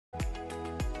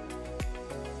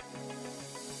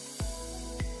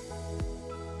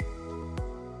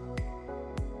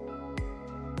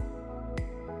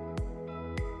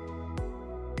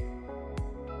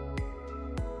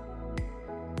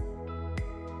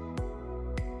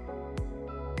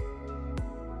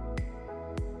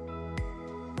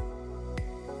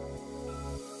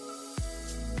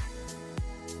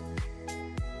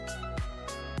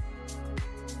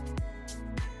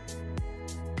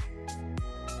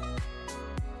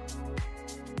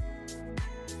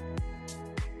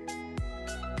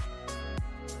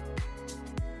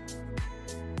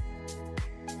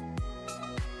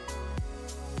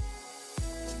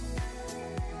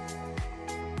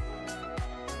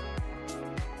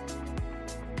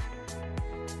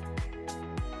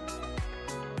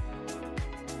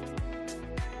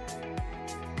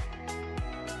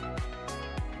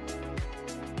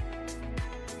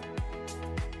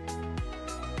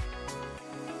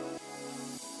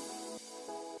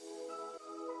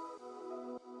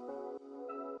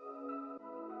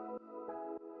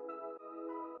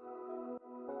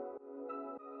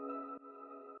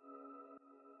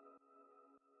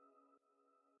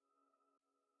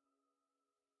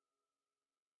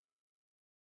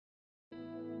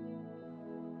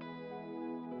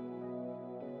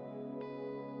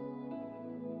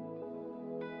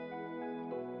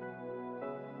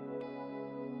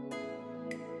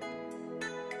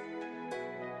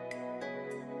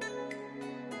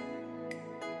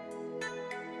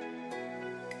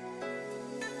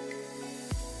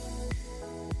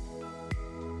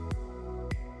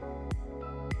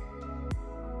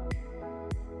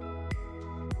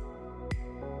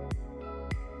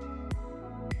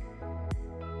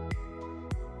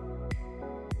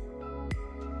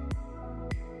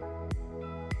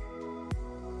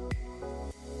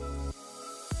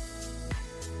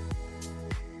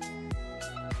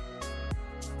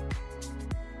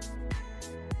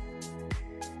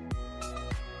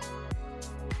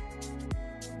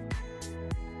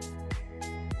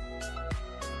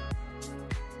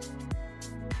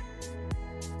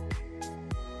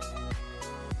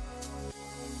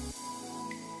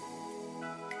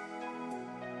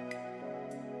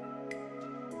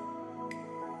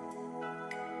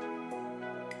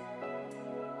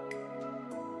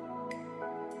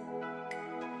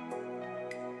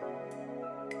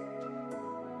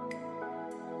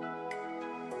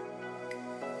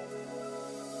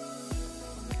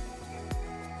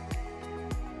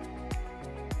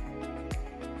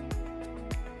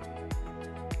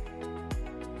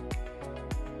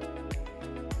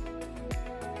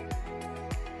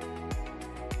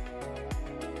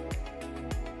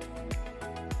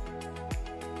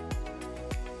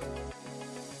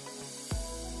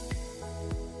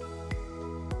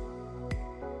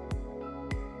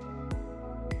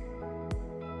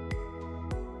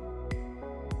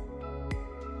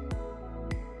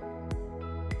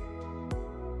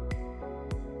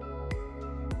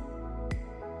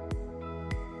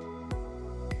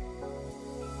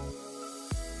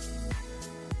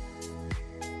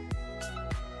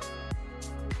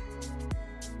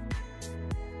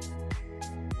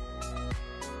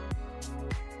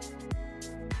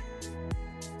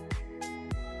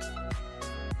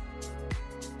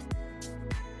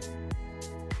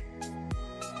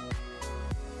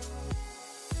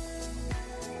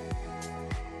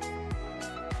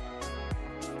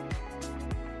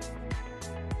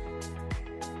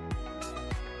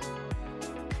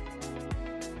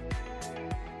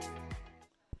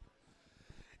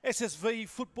SSV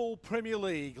Football Premier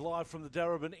League, live from the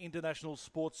Darebin International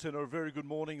Sports Centre. A very good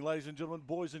morning, ladies and gentlemen,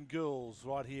 boys and girls,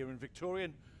 right here in Victoria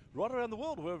and right around the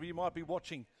world, wherever you might be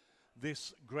watching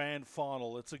this grand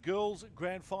final. It's a girls'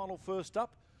 grand final first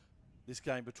up. This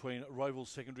game between Rowville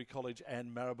Secondary College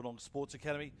and Maribyrnong Sports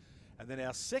Academy. And then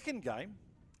our second game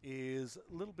is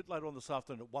a little bit later on this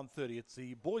afternoon at 1:30. It's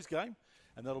the boys' game,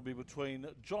 and that'll be between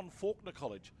John Faulkner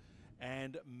College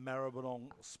and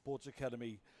Maribyrnong Sports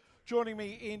Academy. Joining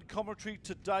me in commentary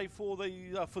today for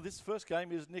this first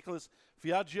game is Nicholas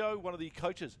Viaggio, one of the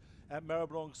coaches at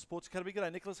Maribyrnong Sports Academy.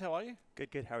 G'day, Nicholas. How are you?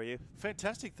 Good. How are you?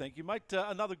 Fantastic, thank you, mate.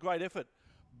 Another great effort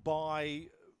by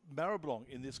Maribyrnong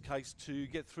in this case to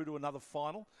get through to another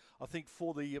final. I think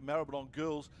for the Maribyrnong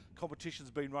girls, competition's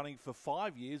been running for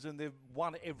 5 years and they've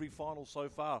won every final so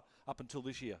far up until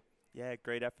this year. Yeah,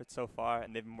 great effort so far,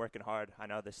 and they've been working hard, I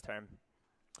know, this term.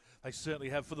 They certainly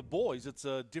have. For the boys, it's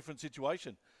a different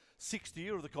situation. 6th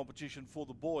year of the competition for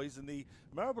the boys, and the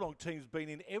Maribyrnong team's been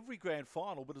in every grand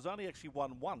final, but has only actually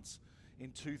won once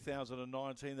in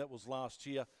 2019. That was last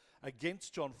year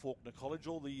against John Faulkner College.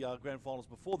 All the grand finals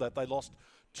before that, they lost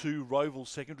to Rowville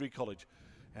Secondary College.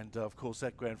 And, of course,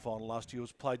 that grand final last year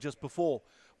was played just before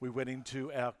we went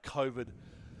into our COVID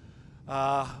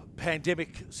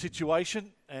pandemic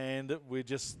situation. And we're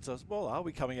just, well, are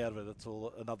we coming out of it? It's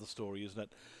all another story, isn't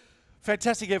it?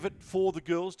 Fantastic effort for the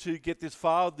girls to get this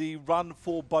far. The run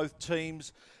for both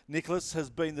teams, Nicholas, has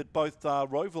been that both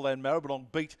Rowville and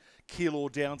Maribyrnong beat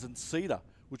Keilor Downs and Cedar,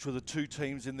 which were the two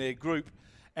teams in their group.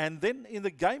 And then in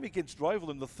the game against Rowville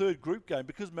in the third group game,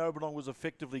 because Maribyrnong was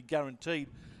effectively guaranteed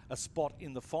a spot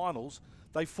in the finals,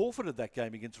 they forfeited that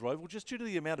game against Rowville just due to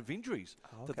the amount of injuries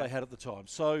that they had at the time.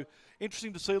 So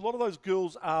interesting to see. A lot of those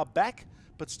girls are back,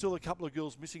 but still a couple of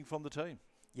girls missing from the team.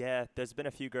 Yeah, there's been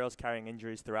a few girls carrying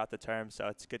injuries throughout the term, so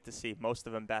it's good to see most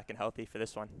of them back and healthy for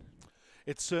this one.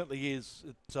 It certainly is.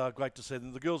 It's great to see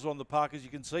them. The girls are on the park, as you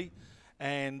can see,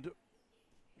 and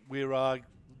we're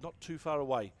not too far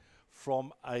away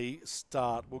from a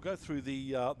start. We'll go through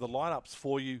the lineups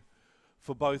for you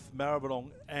for both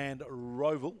Maribyrnong and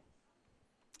Rowville.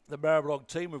 The Maribyrnong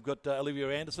team, we've got Olivia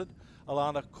Anderson,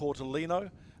 Alana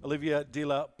Cortolino, Olivia De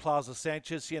La Plaza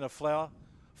Sanchez, Sienna Fowler,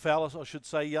 I should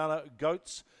say, Yana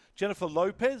Goetz, Jennifer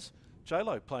Lopez,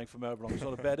 J-Lo playing for Maribyrnong, it's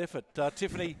not a bad effort.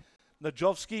 Tiffany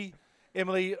Najovsky,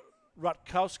 Emily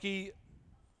Rutkowski,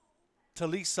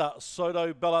 Talisa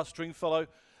Soto, Bella Stringfellow,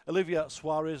 Olivia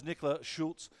Suarez, Nicola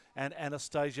Schultz, and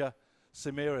Anastasia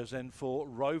Semiras. And for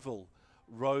Rowville,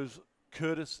 Rose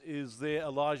Curtis is there,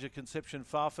 Elijah Conception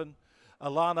Farfan,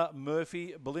 Alana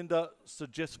Murphy, Belinda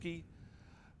Stojewski,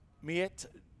 Miet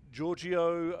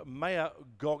Giorgio Maya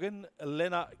Goggin,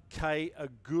 Elena K.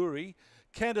 Aguri,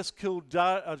 Candice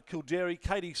Kildare,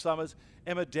 Katie Summers,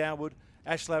 Emma Downwood,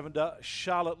 Ash Lavender,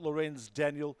 Charlotte Lorenz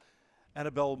Daniel,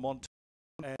 Annabelle Monte,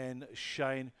 and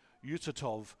Shane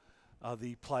Yusatov are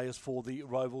the players for the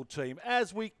Rowville team.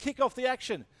 As we kick off the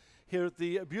action here at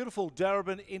the beautiful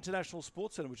Darebin International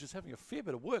Sports Centre, which is having a fair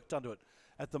bit of work done to it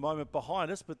at the moment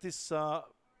behind us, but this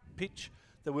pitch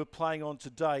that we're playing on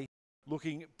today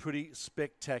looking pretty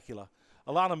spectacular.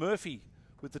 Alana Murphy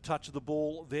with the touch of the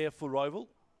ball there for Rowville.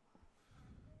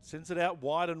 Sends it out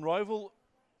wide, and Rowville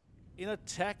in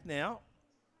attack now.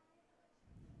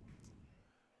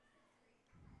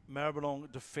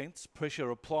 Maribyrnong defence, pressure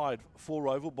applied for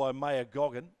Rowville by Maya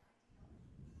Goggin.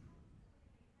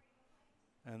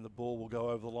 And the ball will go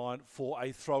over the line for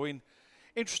a throw-in.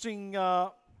 Interesting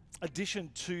addition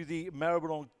to the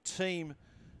Maribyrnong team.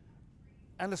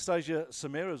 Anastasia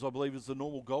Semiras, I believe, is the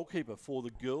normal goalkeeper for the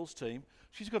girls' team.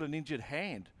 She's got an injured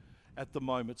hand at the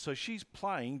moment, so she's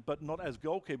playing, but not as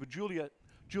goalkeeper.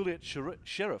 Juliet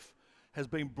Sheriff has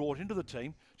been brought into the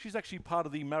team. She's actually part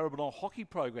of the Maribyrnong hockey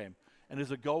program and is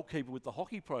a goalkeeper with the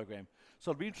hockey program. So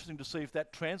it'll be interesting to see if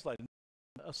that translates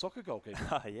into a soccer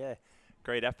goalkeeper. Yeah,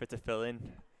 great effort to fill in,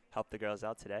 help the girls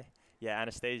out today. Yeah,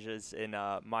 Anastasia's in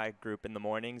my group in the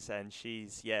mornings, and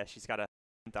she's got a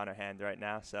on her hand right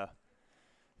now, so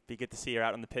be good to see her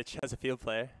out on the pitch as a field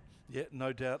player. Yeah,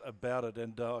 no doubt about it.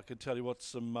 And I can tell you what,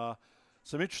 some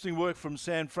interesting work from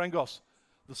San Frangos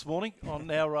this morning on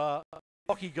our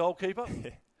hockey goalkeeper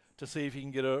to see if he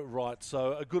can get her right.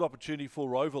 So a good opportunity for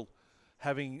Rowville,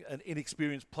 having an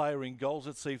inexperienced player in goals.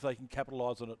 Let's see if they can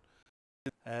capitalise on it.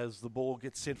 As the ball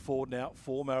gets sent forward now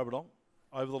for Maribyrnong,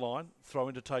 over the line, throw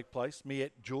in to take place.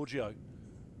 Miet Giorgio,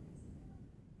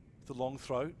 the long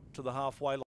throw to the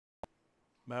halfway line.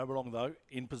 Maribyrnong, though,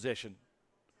 in possession.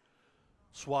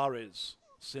 Suarez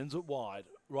sends it wide.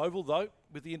 Rowville, though,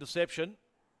 with the interception.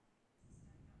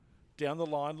 Down the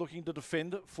line, looking to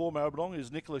defend for Maribyrnong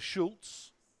is Nicola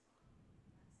Schultz.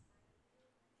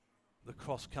 The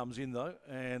Cross comes in though,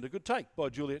 and a good take by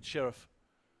Juliet Sheriff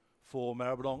for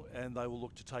Maribyrnong, and they will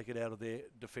look to take it out of their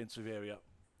defensive area.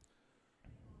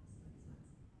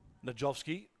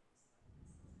 Najovsky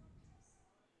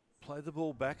play the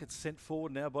ball back. It's sent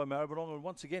forward now by Maribyrnong, and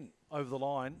once again over the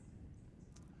line.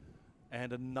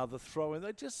 And another throw, and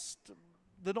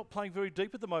they're not playing very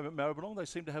deep at the moment, Maribyrnong. They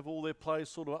seem to have all their players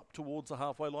sort of up towards the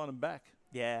halfway line and back.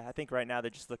 Yeah, I think right now they're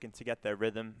just looking to get their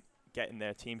rhythm, get in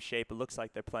their team shape. It looks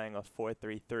like they're playing a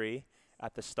 4-3-3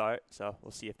 at the start, so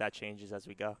we'll see if that changes as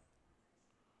we go.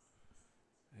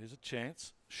 Here's a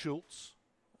chance. Schultz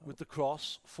with the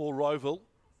cross for Rowville.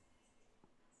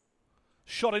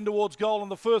 Shot in towards goal, and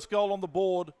the first goal on the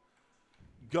board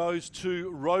goes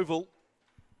to Rowville.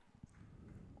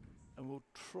 And we'll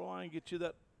try and get you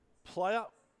that player.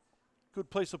 Good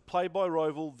piece of play by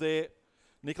Rowville there.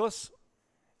 Nicholas?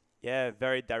 Yeah,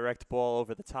 very direct ball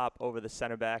over the top, over the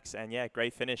center backs, and yeah,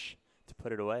 great finish to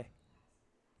put it away.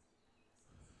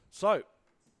 So,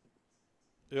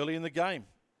 early in the game,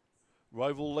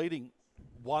 Rowville leading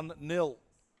 1-0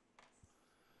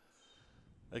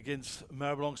 against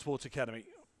Maribyrnong Sports Academy.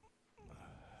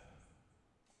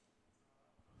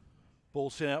 Ball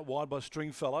sent out wide by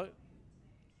Stringfellow.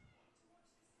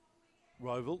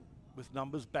 Rowville with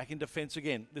numbers back in defence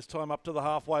again, this time up to the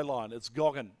halfway line. It's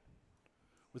Goggin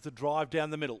with the drive down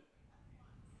the middle.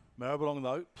 Maribyrnong,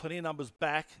 though, plenty of numbers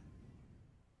back.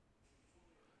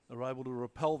 They're able to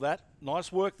repel that.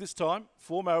 Nice work this time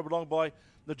for Maribyrnong by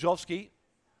Najovsky.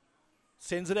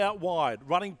 Sends it out wide.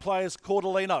 Running players,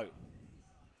 Cordolino.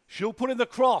 She'll put in the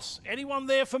cross. Anyone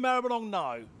there for Maribyrnong?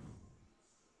 No.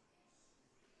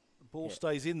 The ball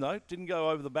stays in, though. Didn't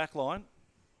go over the back line.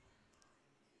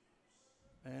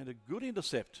 And a good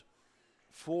intercept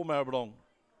for Maribyrnong.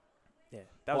 Yeah,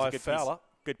 that was a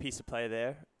good piece of play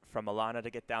there from Alana to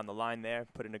get down the line there,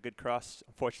 put in a good cross.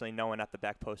 Unfortunately, no one at the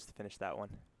back post to finish that one.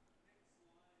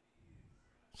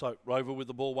 So, Rowville with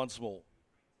the ball once more.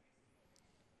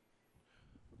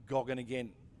 Goggin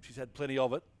again. She's had plenty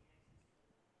of it.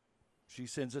 She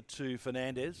sends it to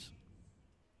Fernandez.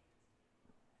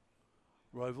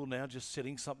 Rowville now just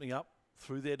setting something up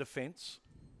through their defence.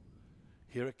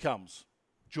 Here it comes.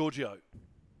 Giorgio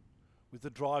with the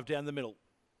drive down the middle.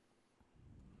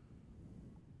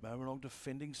 Maribyrnong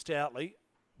defending stoutly.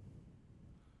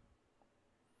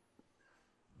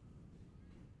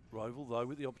 Rowville, though,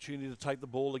 with the opportunity to take the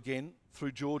ball again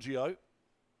through Giorgio.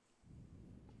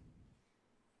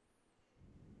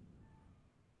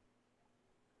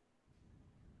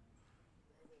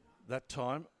 That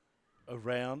time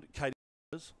around Katie.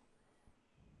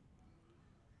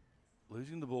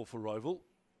 Losing the ball for Rowville.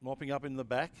 Mopping up in the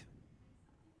back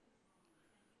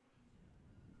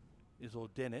is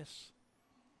Ordenes.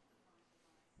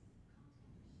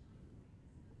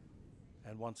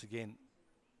 And once again,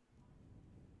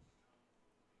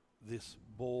 this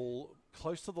ball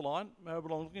close to the line.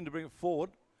 Maribyrnong looking to bring it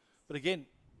forward. But again,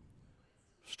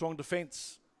 strong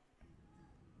defence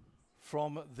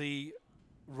from the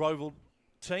Rowville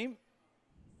team.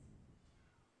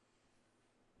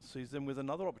 Sees them with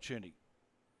another opportunity.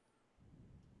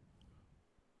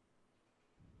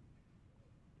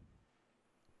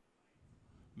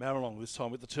 Maribyrnong this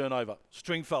time with the turnover.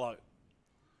 Stringfellow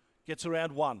gets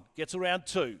around one, gets around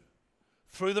two.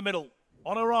 Through the middle,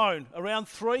 on her own, around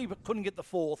three, but couldn't get the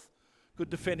fourth. Good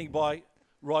defending by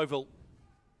Rowville.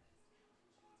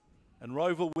 And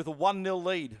Rowville with a 1-0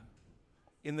 lead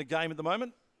in the game at the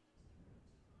moment.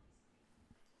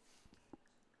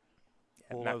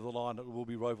 All over the line, it will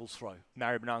be Rowville's throw.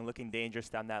 Maribyrnong looking dangerous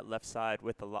down that left side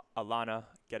with Alana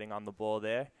getting on the ball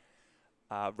there.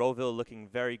 Rowville looking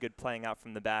very good playing out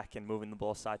from the back and moving the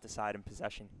ball side to side in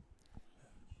possession.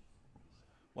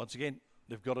 Once again,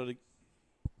 they've got it.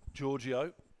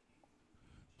 Giorgio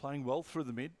playing well through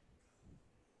the mid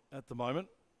at the moment.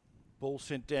 Ball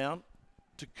sent down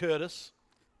to Curtis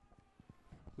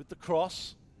with the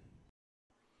cross.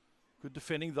 Good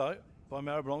defending, though, by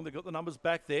Maribyrnong. They've got the numbers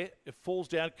back there. It falls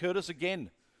down. Curtis again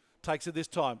takes it this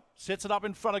time. Sets it up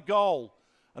in front of goal.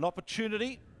 An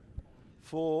opportunity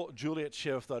for Juliet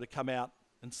Sheriff, though, to come out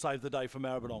and save the day for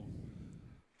Maribyrnong.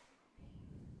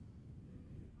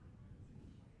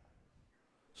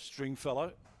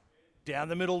 Stringfellow down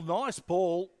the middle. Nice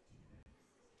ball.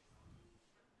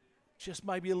 Just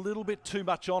maybe a little bit too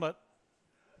much on it.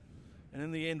 And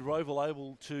in the end, Rowville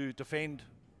able to defend.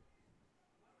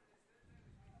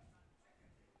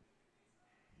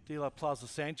 De La Plaza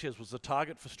Sanchez was the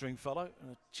target for Stringfellow,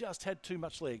 and it just had too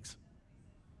much legs.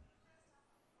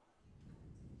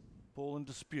 Ball in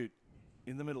dispute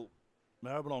in the middle.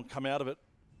 Maribyrnong come out of it,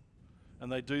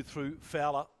 and they do through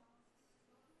Fowler.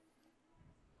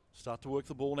 Start to work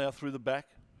the ball now through the back.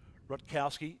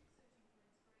 Rutkowski.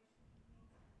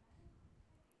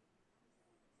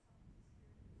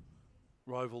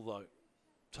 Rowville, though,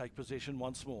 take possession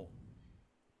once more.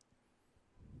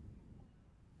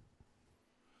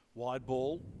 Wide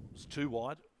ball. It's too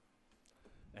wide.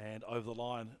 And over the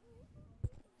line.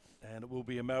 And it will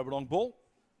be a Maribyrnong ball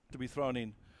to be thrown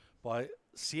in by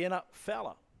Sienna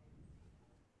Fowler.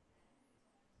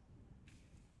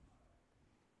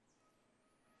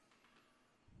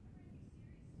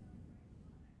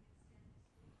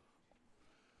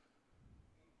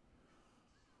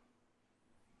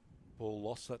 Ball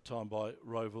lost that time by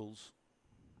Rowville's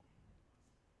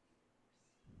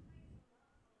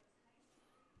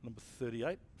number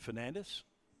 38, Fernandez.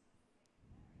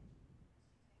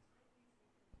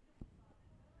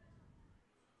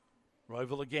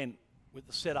 Rowville again with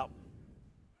the setup.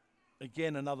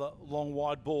 Again, another long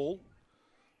wide ball.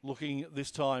 Looking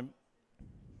this time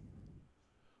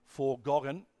for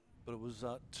Goggin, but it was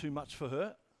too much for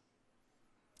her.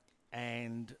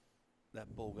 And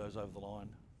that ball goes over the line.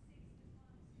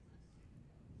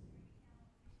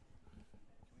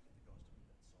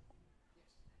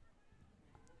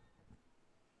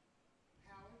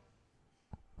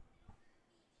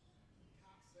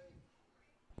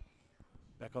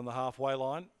 Back on the halfway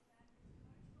line.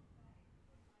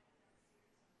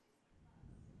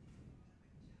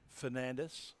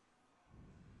 Fernandez.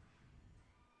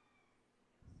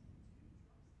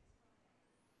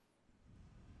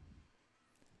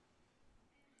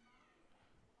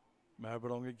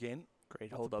 Maribyrnong again.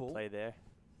 Great hold-up play there.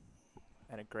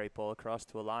 And a great ball across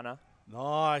to Alana.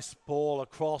 Nice ball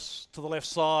across to the left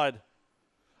side.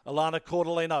 Alana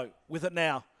Cordolino with it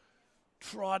now.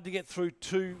 Tried to get through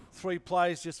 2-3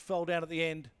 plays, just fell down at the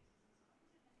end.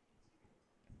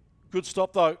 Good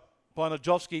stop, though, by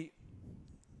Najovsky.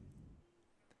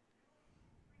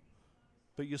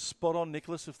 But you're spot on,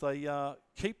 Nicholas. If they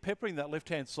keep peppering that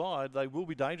left-hand side, they will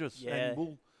be dangerous. Yeah.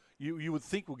 And you would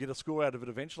think we'll get a score out of it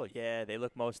eventually. Yeah, they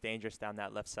look most dangerous down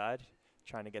that left side,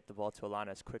 trying to get the ball to Alana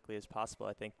as quickly as possible.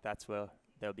 I think that's where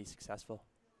they'll be successful.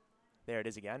 There it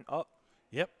is again. Oh.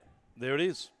 Yep, there it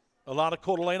is. Alana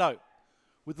Cordolino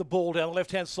with the ball down the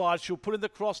left-hand side. She'll put in the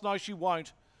cross. No, she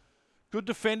won't. Good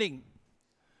defending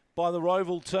by the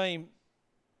Rowville team.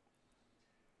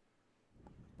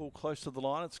 Ball close to the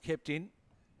line. It's kept in.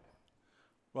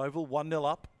 Rowville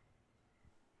 1-0 up.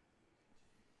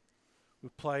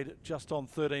 We've played just on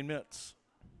 13 minutes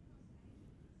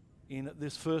in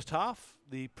this first half.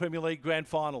 The Premier League Grand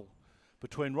Final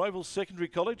between Rowville Secondary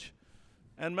College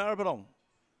and Maribyrnong.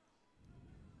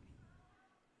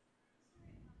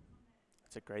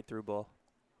 It's a great through ball.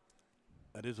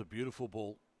 That is a beautiful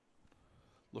ball.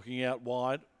 Looking out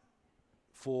wide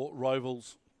for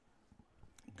Rowville's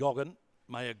Goggin,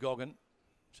 Maya Goggin.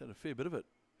 She's had a fair bit of it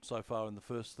so far in the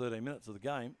first 13 minutes of the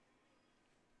game.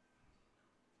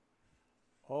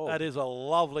 Oh. That is a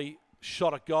lovely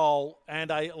shot at goal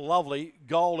and a lovely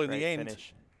goal in the end.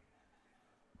 Finish.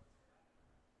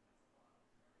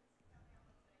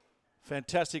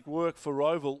 Fantastic work for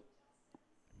Rowville.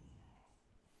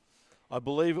 I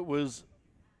believe it was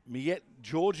Miette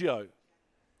Giorgio.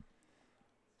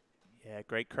 Yeah,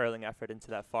 great curling effort into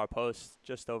that far post,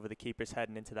 just over the keeper's head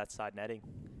and into that side netting.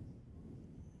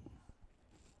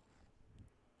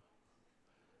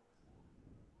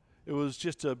 It was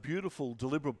just a beautiful,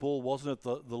 deliberate ball, wasn't it?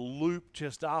 The loop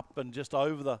just up and just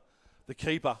over the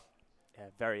keeper. Yeah,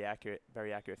 very accurate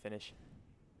finish.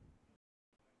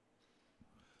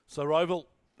 So Rowville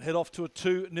head off to a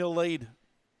 2-0 lead.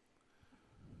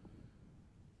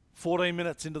 14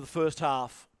 minutes into the first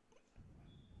half.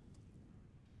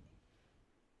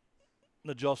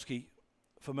 Najovsky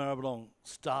for Maribyrnong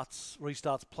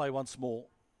restarts play once more.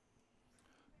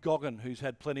 Goggin, who's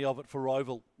had plenty of it for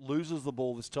Rowville, loses the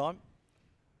ball this time.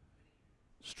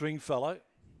 Stringfellow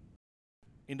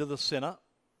into the centre.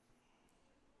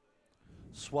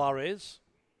 Suarez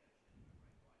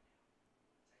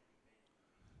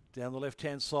down the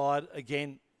left-hand side.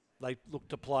 Again, they look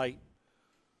to play.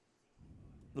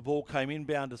 The ball came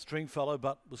inbound to Stringfellow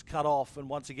but was cut off, and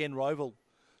once again Rowville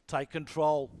take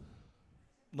control.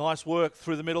 Nice work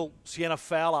through the middle. Sienna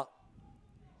Fowler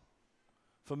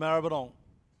for Maribyrnong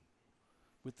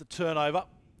with the turnover.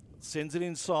 Sends it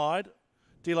inside.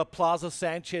 De La Plaza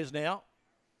Sanchez now.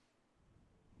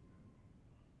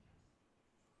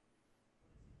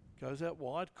 Goes out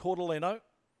wide. Cordolino.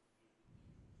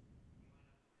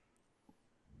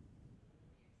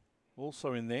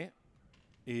 Also in there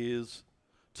is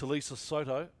Talisa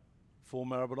Soto for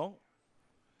Maribyrnong.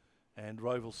 And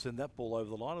Rowville send that ball over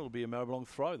the line. It'll be a Maribyrnong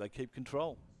throw. They keep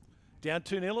control. Down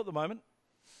 2-0 at the moment.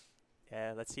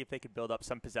 Yeah, let's see if they could build up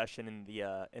some possession in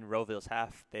the in Rowville's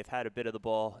half. They've had a bit of the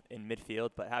ball in midfield,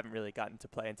 but haven't really gotten to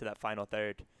play into that final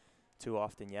third too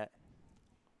often yet.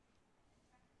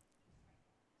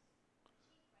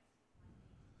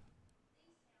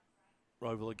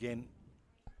 Rowville again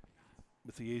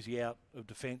with the easy out of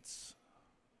defence.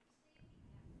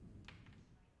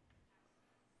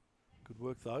 Good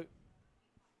work though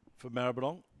for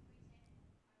Maribyrnong.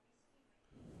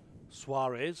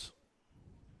 Suarez.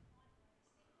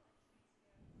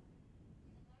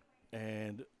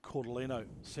 And Cordolino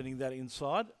sending that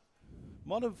inside.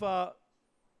 Might have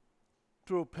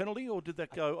drew a penalty, or did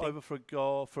that go over for a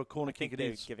goal, for a corner kick? It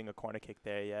is. Giving a corner kick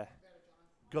there, yeah.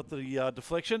 Got the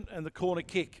deflection, and the corner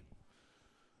kick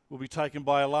will be taken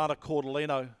by Alana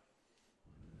Cordolino.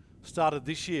 Started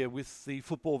this year with the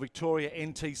Football Victoria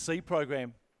NTC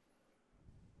program.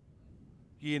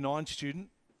 Year 9 student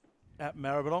at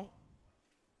Maribyrnong.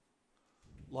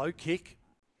 Low kick.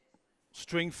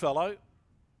 Stringfellow.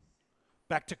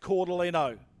 Back to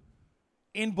Cordolino.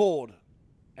 Inboard.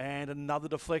 And another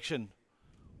deflection.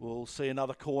 We'll see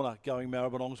another corner going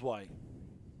Maribyrnong's way.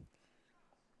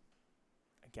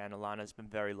 Again, Alana's been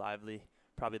very lively.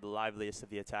 Probably the liveliest of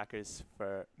the attackers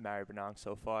for Maribyrnong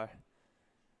so far. I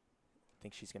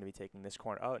think she's going to be taking this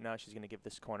corner. Oh, no, she's going to give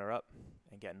this corner up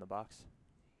and get in the box.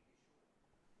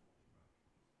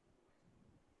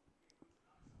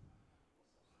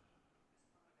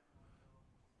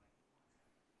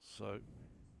 So,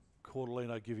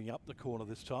 Cordolino giving up the corner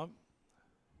this time.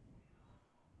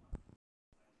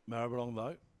 Maribyrnong,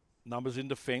 though, numbers in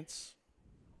defence.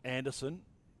 Anderson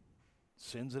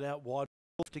sends it out wide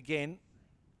left again.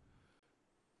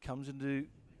 Comes into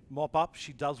mop up.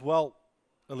 She does well.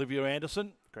 Olivia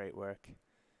Anderson. Great work.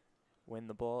 Win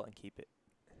the ball and keep it.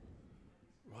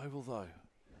 Rowville, though,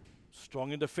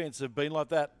 strong in defence. They've been like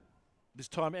that. This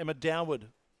time, Emma Downward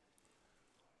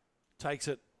takes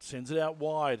it, sends it out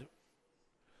wide.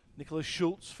 Nicholas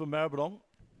Schultz for Maribyrnong,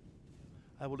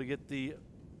 able to get the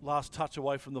last touch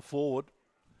away from the forward.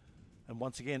 And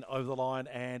once again, over the line,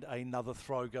 and another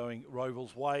throw going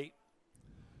Rowville's way.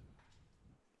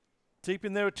 Deep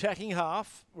in their attacking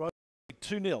half, Rowville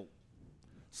 2-0.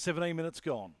 17 minutes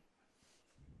gone.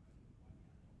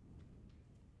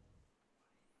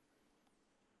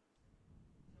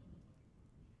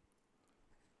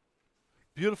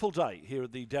 Beautiful day here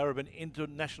at the Darebin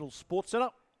International Sports Centre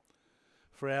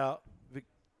for our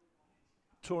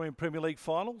Victorian Premier League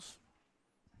finals.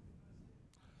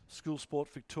 School Sport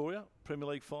Victoria Premier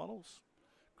League finals.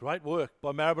 Great work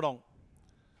by Maribyrnong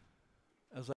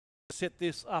as they set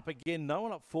this up again. No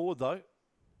one up forward though.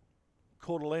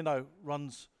 Cordolino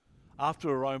runs after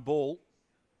her own ball.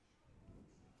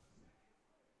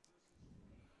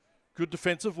 Good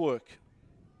defensive work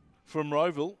from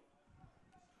Rowville.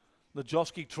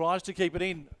 Najoski tries to keep it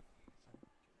in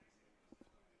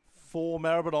for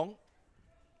Maribyrnong.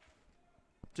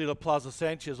 De La Plaza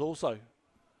Sanchez also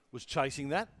was chasing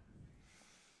that.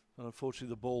 And unfortunately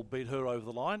the ball beat her over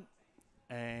the line.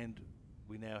 And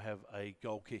we now have a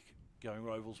goal kick going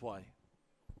Rowville's way.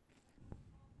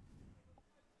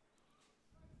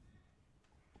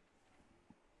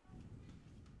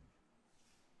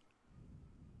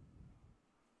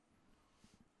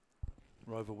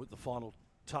 Rowville with the final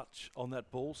touch on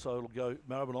that ball, so it'll go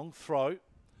Maribyrnong. Throw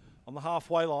on the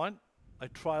halfway line. A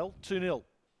trail 2-0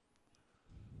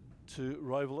 to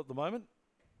Rowville at the moment.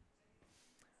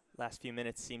 Last few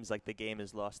minutes seems like the game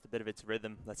has lost a bit of its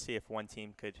rhythm. Let's see if one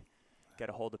team could get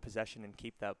a hold of possession and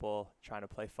keep that ball, trying to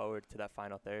play forward to that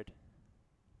final third.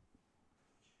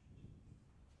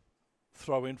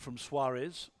 Throw in from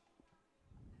Suarez.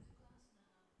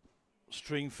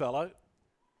 Stringfellow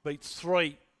beats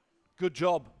 3. Good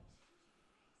job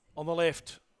on the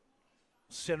left.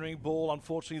 Centering ball,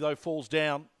 unfortunately, though, falls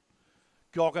down.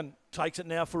 Goggin takes it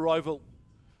now for Rowville.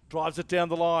 Drives it down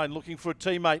the line, looking for a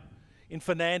teammate in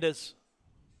Fernandez.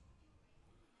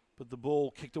 But the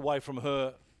ball kicked away from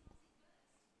her.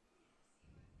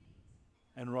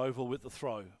 And Rowville with the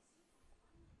throw.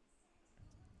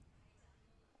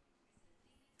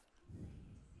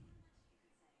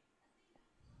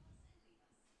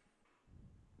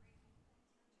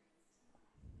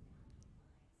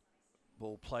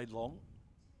 Ball played long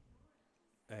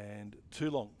and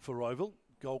too long for Rowville.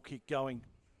 Goal kick going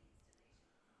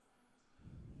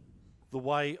the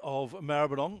way of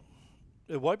Maribyrnong.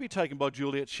 It won't be taken by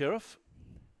Juliet Sheriff,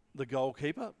 the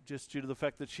goalkeeper, just due to the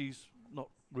fact that she's not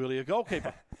really a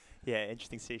goalkeeper. Yeah,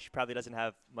 interesting to see. She probably doesn't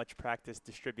have much practice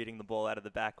distributing the ball out of the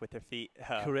back with her feet.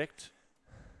 Correct.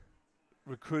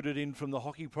 Recruited in from the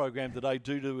hockey program today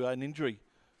due to an injury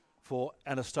for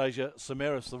Anastasia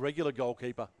Samaras, the regular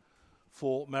goalkeeper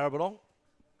for Maribyrnong.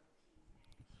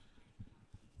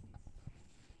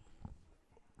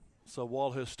 So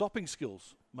while her stopping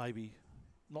skills may be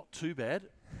not too bad,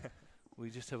 we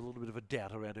just have a little bit of a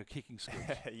doubt around her kicking skills.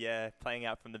 Yeah, playing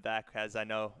out from the back, as I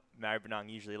know Maribyrnong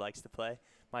usually likes to play,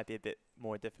 might be a bit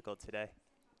more difficult today.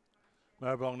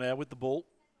 Maribyrnong now with the ball.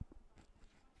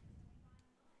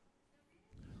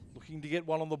 Looking to get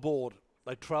one on the board.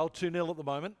 They trail 2-0 at the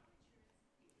moment.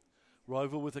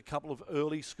 Rowville with a couple of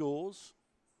early scores.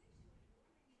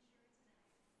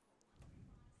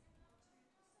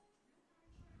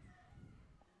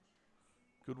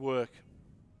 Good work.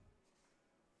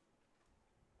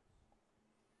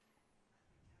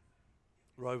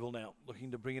 Rowville now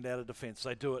looking to bring it out of defence.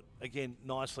 They do it again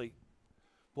nicely.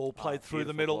 Ball played through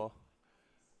the middle. Ball.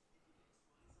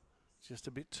 Just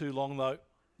a bit too long though.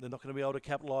 They're not going to be able to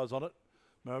capitalise on it.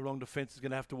 Maribyrnong defence is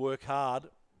going to have to work hard.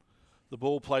 The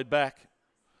ball played back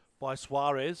by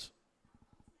Suarez.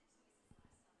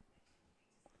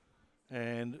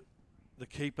 And the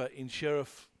keeper in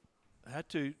Sheriff had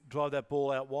to drive that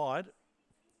ball out wide.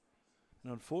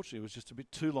 And unfortunately, it was just a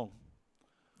bit too long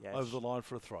over the line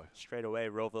for a throw. Straight away,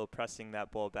 Rowville pressing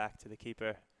that ball back to the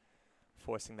keeper,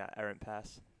 forcing that errant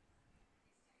pass.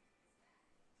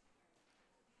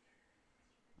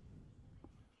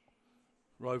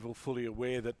 Rowville fully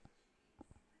aware that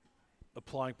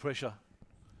applying pressure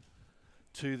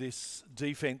to this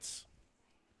defence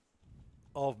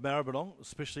of Maribyrnong,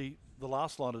 especially the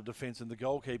last line of defence and the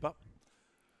goalkeeper,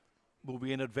 will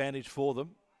be an advantage for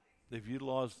them. They've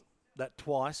utilised that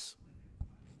twice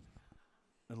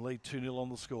and lead 2-0 on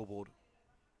the scoreboard.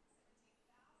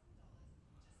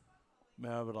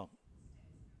 Maribyrnong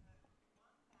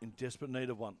in desperate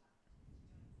need of one.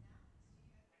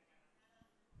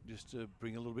 Just to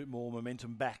bring a little bit more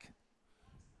momentum back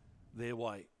their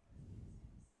way.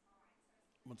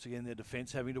 Once again, their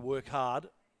defence having to work hard.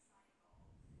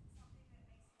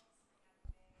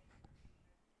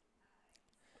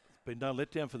 Been no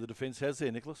letdown for the defence, has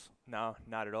there, Nicholas? No,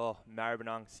 not at all.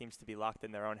 Maribyrnong seems to be locked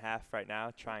in their own half right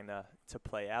now, trying to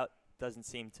play out. Doesn't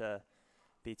seem to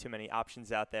be too many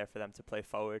options out there for them to play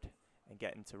forward and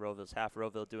get into Rowville's half.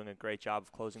 Rowville doing a great job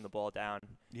of closing the ball down,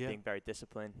 being very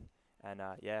disciplined, and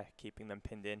keeping them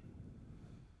pinned in.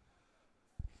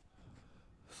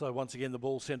 So once again, the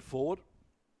ball sent forward.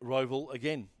 Rowville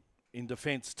again in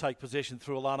defence take possession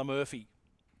through Alana Murphy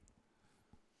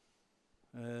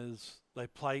as they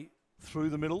play through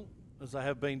the middle, as they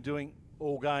have been doing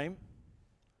all game.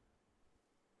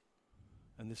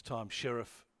 And this time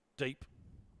Sheriff deep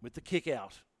with the kick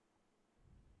out.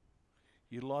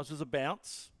 Utilises a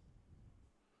bounce.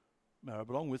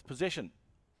 Maribyrnong with possession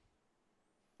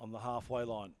on the halfway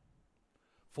line.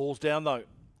 Falls down though.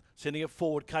 Sending it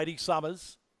forward, Katie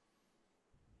Summers.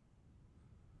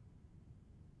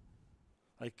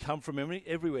 They come from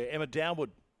everywhere. Emma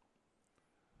Downward.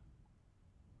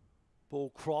 Ball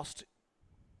crossed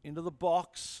into the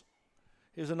box.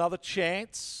 Here's another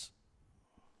chance.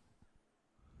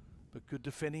 But good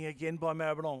defending again by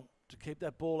Maribyrnong to keep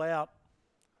that ball out.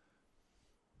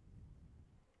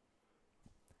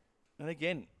 And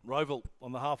again, Rowville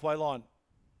on the halfway line.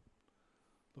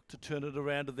 Look to turn it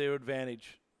around to their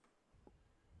advantage.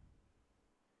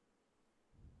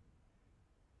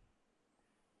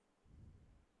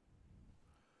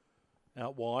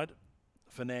 Out wide,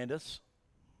 Fernandez.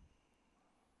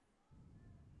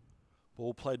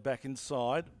 Ball played back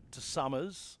inside to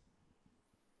Summers.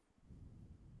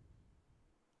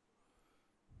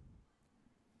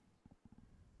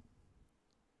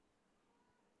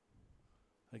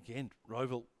 Again,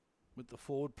 Rowville with the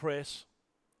forward press.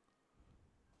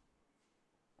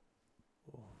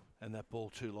 And that ball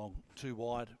too long, too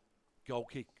wide. Goal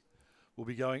kick will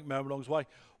be going Maribyrnong's way.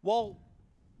 While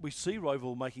we see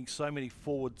Rowville making so many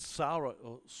forward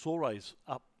soirees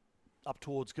up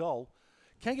towards goal,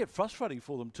 can get frustrating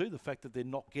for them too, the fact that they're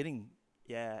not getting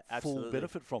full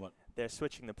benefit from it. They're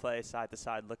switching the play side to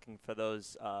side, looking for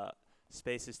those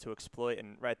spaces to exploit,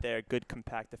 and right there, good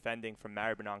compact defending from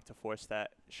Maribyrnong to force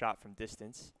that shot from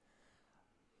distance.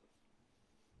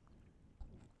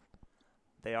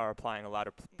 They are applying a lot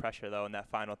of pressure, though, in that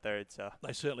final third, so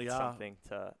they certainly are. Something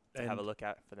to have a look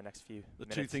at for the next few minutes. The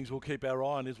two things we'll keep our eye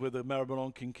on is whether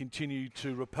Maribyrnong can continue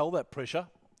to repel that pressure,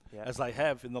 as they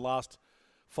have in the last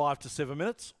 5 to 7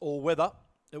 minutes, or whether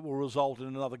it will result in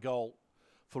another goal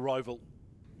for Rowville.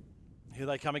 Here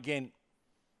they come again.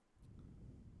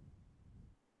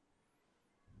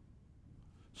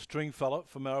 Stringfellow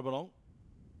for Maribyrnong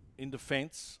in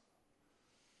defence.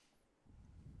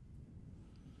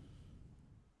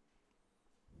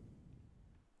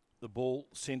 The ball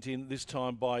sent in this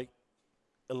time by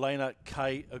Elena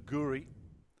K. Aguri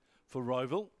for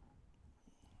Rowville.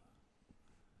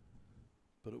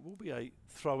 But it will be a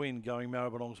throw-in going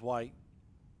Maribyrnong's way.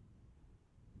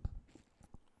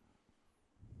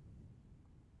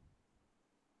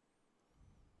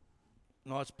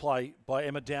 Nice play by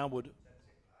Emma Downward.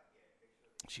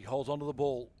 She holds onto the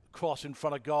ball. Cross in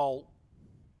front of goal.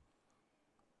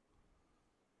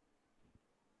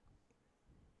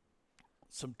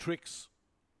 Some tricks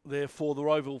there for the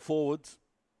Rowville forwards.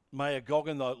 Maya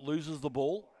Goggin, though, loses the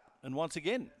ball. And once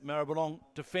again, Maribyrnong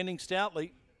defending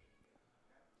stoutly.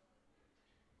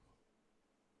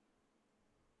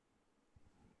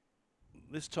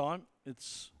 This time,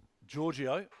 it's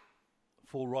Giorgio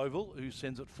for Rowville who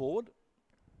sends it forward.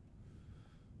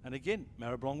 And again,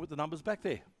 Maribyrnong with the numbers back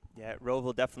there. Yeah,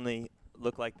 Rowville definitely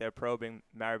look like they're probing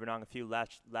Maribyrnong. A few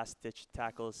last-ditch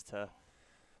tackles to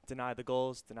deny the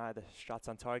goals, deny the shots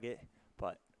on target.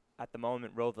 But at the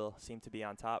moment, Rowville seem to be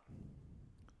on top.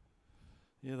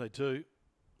 Yeah, they do.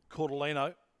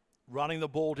 Cordolino running the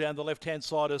ball down the left-hand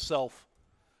side herself.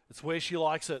 It's where she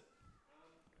likes it.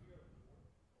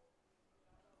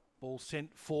 Ball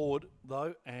sent forward,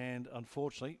 though, and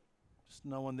unfortunately, just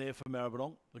no one there for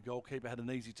Maribyrnong. The goalkeeper had an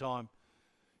easy time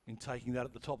in taking that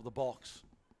at the top of the box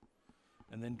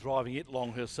and then driving it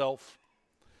long herself.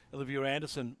 Olivia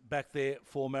Anderson back there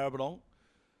for Maribyrnong.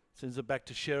 Sends it back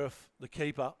to Sheriff, the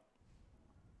keeper.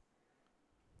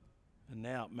 And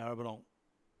now Maribyrnong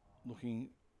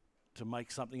looking to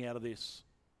make something out of this.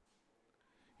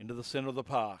 Into the centre of the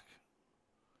park.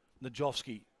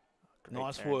 Najovsky.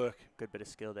 Nice turn. work. Good bit of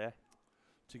skill there.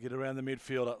 To get around the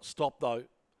midfielder. Stopped, though,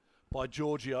 by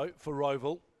Giorgio for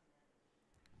Rowville.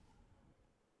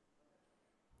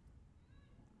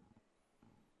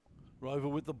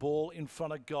 Rowville with the ball in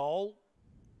front of goal.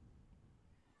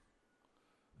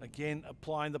 Again,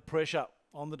 applying the pressure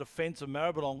on the defence of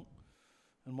Maribyrnong.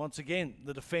 And once again,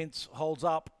 the defence holds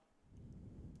up.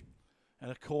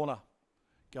 And a corner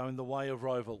going the way of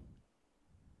Rowville.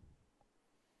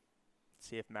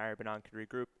 See if Maribyrnong can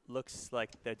regroup. Looks like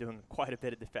they're doing quite a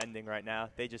bit of defending right now.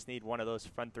 They just need one of those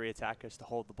front three attackers to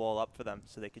hold the ball up for them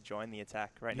so they could join the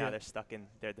attack. Right now they're stuck in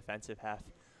their defensive half.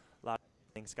 A lot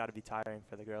of things got to be tiring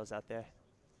for the girls out there.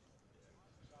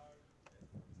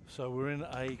 So we're in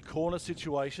a corner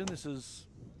situation. This is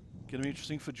going to be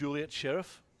interesting for Juliet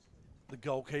Sheriff, the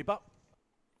goalkeeper.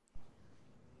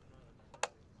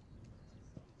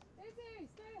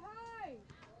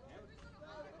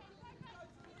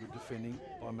 Good defending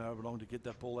by Maribyrnong to get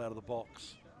that ball out of the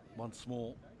box once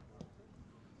more.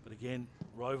 But again,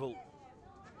 Rowville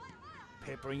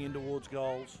peppering in towards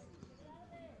goals.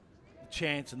 The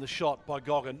chance and the shot by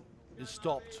Goggin is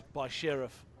stopped by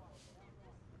Sheriff.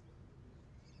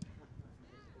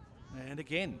 And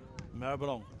again,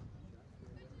 Maribyrnong.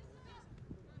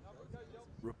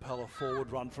 Repeller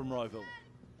forward run from Rowville.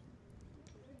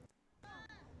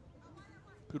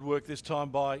 Good work this time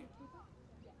by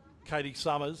Katie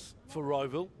Summers for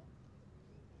Rowville.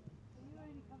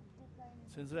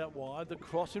 Sends it out wide. The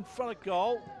cross in front of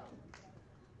goal.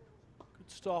 Good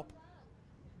stop.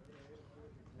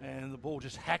 And the ball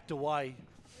just hacked away.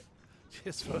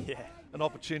 Just for an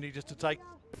opportunity just to take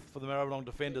for the Maribyrnong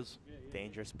defenders.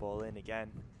 Dangerous ball in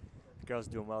again. The girls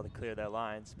doing well to clear their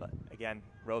lines, but again,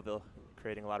 Rowville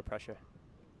creating a lot of pressure.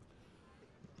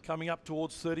 Coming up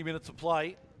towards 30 minutes of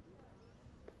play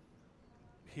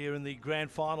here in the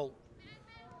grand final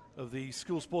of the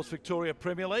School Sports Victoria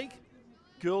Premier League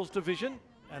girls division,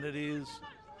 and it is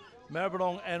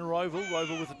Maribyrnong and Rowville.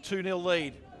 Rowville with a 2-0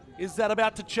 lead. Is that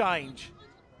about to change?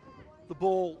 The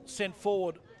ball sent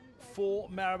forward for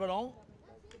Maribyrnong.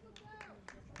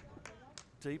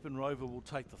 Deep, and Rowville will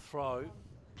take the throw,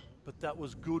 but that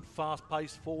was good,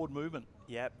 fast-paced forward movement.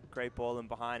 Yep, great ball in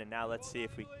behind, and now let's see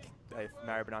if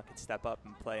Maribyrnong can step up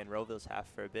and play in Rowville's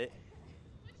half for a bit.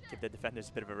 Give the defenders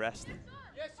a bit of a rest.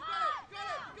 Yes,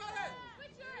 you got it.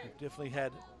 They've definitely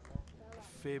had a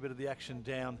fair bit of the action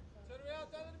down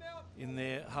in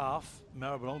their half.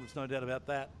 Maribyrnong, there's no doubt about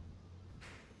that.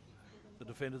 The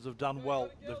defenders have done well.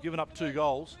 They've given up 2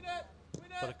 goals,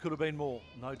 but it could have been more,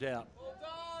 no doubt.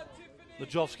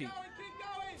 Najovsky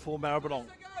for Maribyrnong.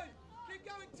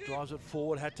 Drives it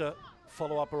forward, had to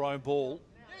follow up her own ball.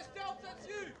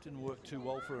 Didn't work too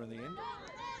well for her in the end.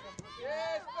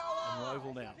 And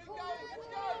Rowville now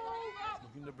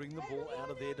looking to bring the ball out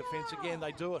of their defence again.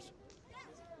 They do it.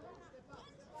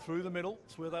 Through the middle,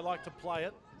 it's where they like to play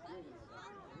it.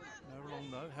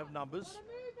 Maribyrnong, though, have numbers.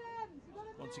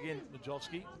 Once again,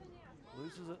 Najovsky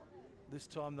loses it this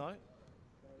time, though.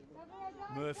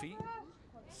 Murphy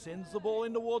sends the ball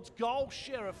in towards goal.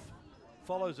 Sheriff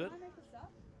follows it.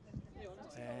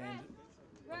 And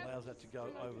allows that to go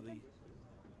over the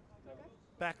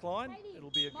back line. It'll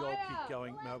be a goal kick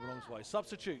going Maribyrnong's way.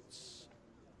 Substitutes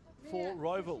for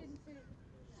Rowville.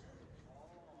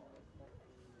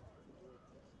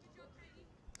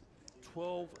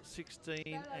 (12,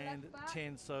 16 and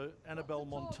 10). So Annabelle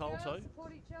Montalto,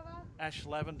 Ash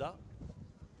Lavender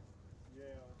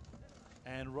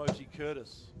and Rosie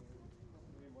Curtis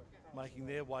making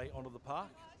their way onto the park.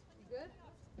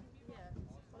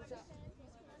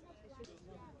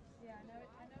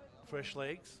 Fresh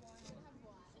legs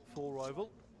for Rowville.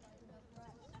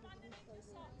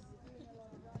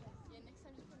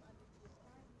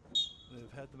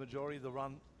 They've had the majority of the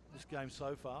run this game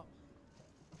so far.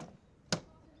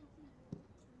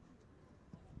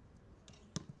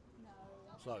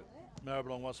 So,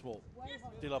 Maribyrnong once more.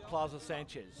 De La Plaza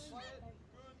Sanchez.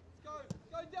 Go,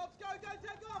 Delps, go,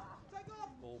 take off!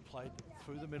 Ball played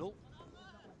through the middle.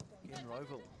 Again,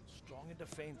 Rowville, strong in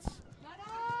defence.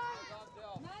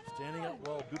 Standing up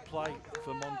well, good play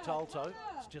for Montalto.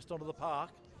 It's just onto the park.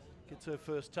 Gets her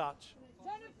first touch.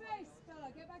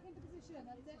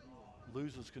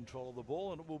 Loses control of the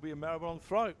ball, and it will be a Maribyrnong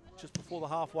throw just before the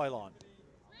halfway line.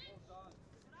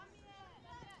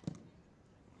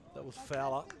 That was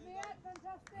Fowler,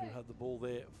 who had the ball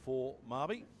there for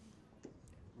Marby.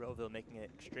 Rowville making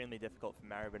it extremely difficult for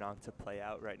Maribyrnong to play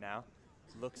out right now.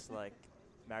 Looks like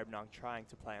Maribyrnong trying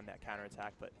to play on that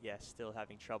counterattack, but yeah, still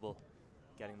having trouble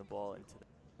getting the ball into the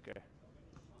bunker.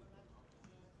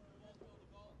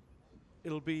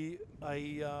 It'll be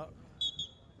a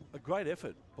great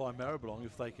effort by Maribyrnong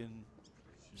if they can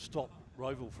stop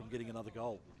Rowville from getting another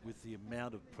goal with the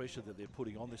amount of pressure that they're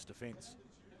putting on this defence.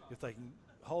 If they can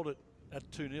hold it at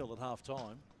 2-0 at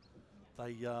half-time,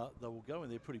 they will go in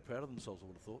there pretty proud of themselves, I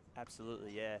would have thought.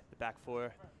 Absolutely, yeah. The back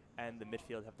four and the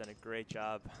midfield have done a great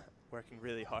job working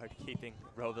really hard, keeping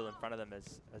Rowville in front of them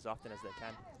as often as they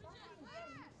can.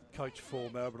 Coach for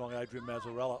Maribyrnong, Adrian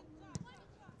Mazzarella,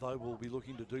 they will be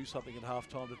looking to do something at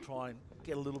half-time to try and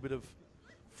get a little bit of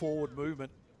forward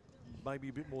movement, maybe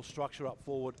a bit more structure up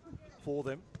forward for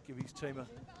them, give his team an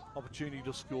opportunity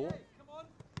to score.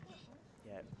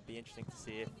 Yeah, it'd be interesting to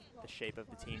see if the shape of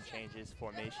the team changes,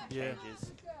 formation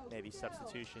changes, maybe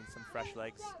substitution, some fresh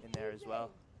legs in there as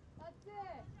well.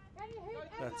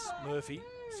 That's Murphy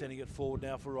sending it forward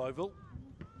now for Rowville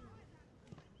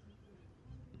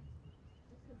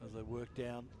as they work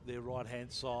down their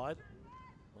right-hand side.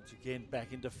 Once again,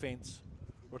 back in defence,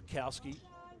 Rutkowski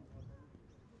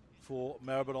for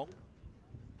Maribyrnong.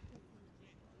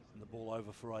 And the ball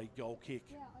over for a goal kick.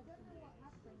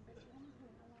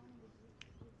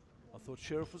 I thought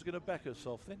Sheriff was going to back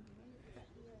herself then.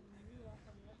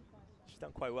 She's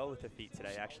done quite well with her feet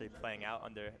today, actually playing out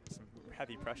under some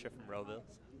heavy pressure from Rowville.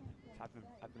 I've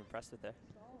been impressed with her.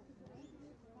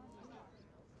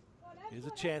 Here's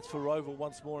a chance for Rowville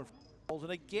once more, and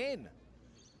again,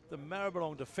 the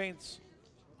Maribyrnong defence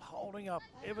holding up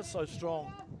ever so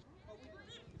strong.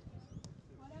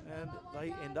 And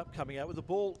they end up coming out with the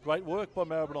ball. Great work by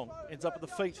Maribyrnong. Ends up at the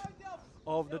feet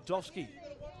of Nadovsky.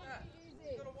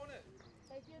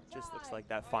 Just looks like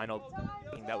that final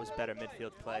thing, that was better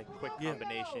midfield play. Quick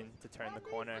combination to turn the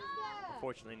corner.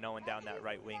 Unfortunately, no one down that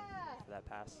right wing for that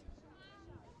pass.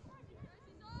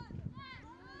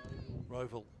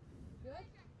 Rowville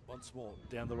once more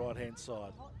down the right-hand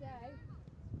side.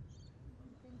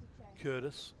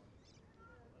 Curtis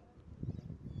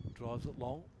drives it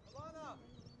long.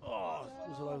 Oh,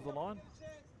 was it over the line?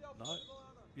 No.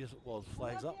 Yes, it was.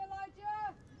 Flags up.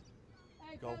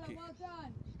 Goal kick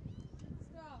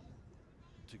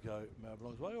to go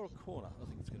Maribyrnong's way, or a corner? I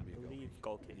think it's going to be a goal kick.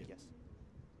 Goal kick, yes.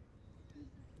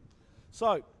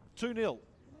 So, 2-0.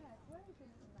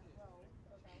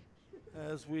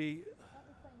 As we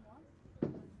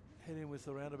head in with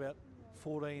around about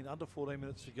under 14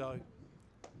 minutes to go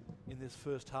in this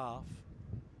first half.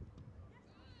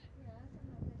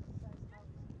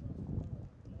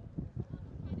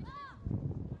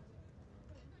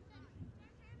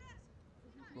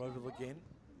 Rowville again,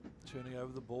 turning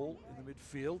over the ball in the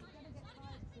midfield.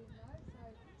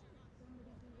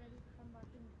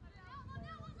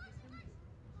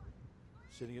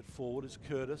 Setting it forward is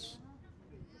Curtis.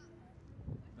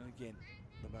 And again,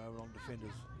 the Maribyrnong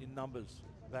defenders in numbers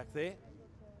back there.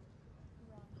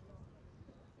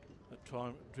 That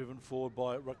time driven forward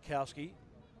by Rutkowski.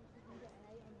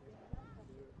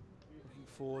 Looking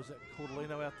for, is that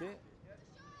Cordolino out there?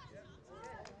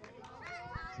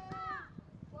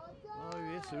 Oh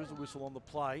yes, there is a whistle on the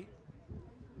play.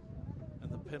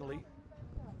 And the penalty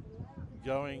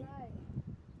going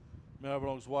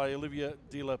Maribyrnong's way. Olivia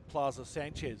De La Plaza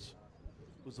Sanchez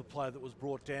was the player that was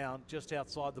brought down just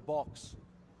outside the box.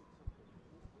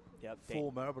 Yep.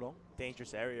 for Maribyrnong.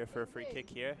 Dangerous area for a free kick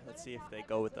here. Let's see if they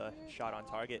go with a shot on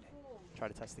target. Try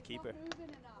to test the keeper.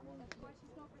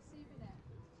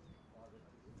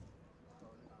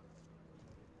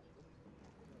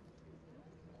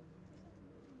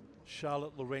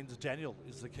 Charlotte Lorenz Daniel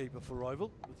is the keeper for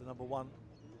Rowville with the number 1.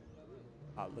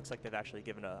 Looks like they've actually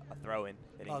given a throw-in.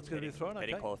 It's going to be a throw-in, They okay.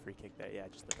 didn't call a free kick there. Yeah,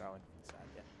 just the throw-in.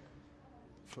 Yeah.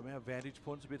 From our vantage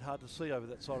point, it's a bit hard to see over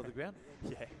that side of the ground.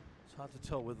 Yeah. It's hard to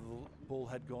tell whether the ball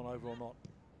had gone over or not.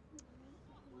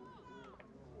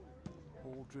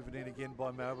 Ball driven in again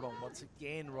by Maribyrnong. Once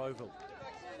again, Rowville.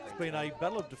 It's been a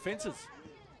battle of defences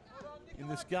in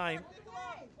this game.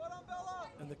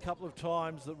 And the couple of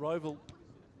times that Rowville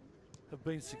have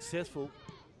been successful,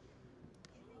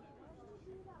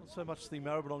 not so much the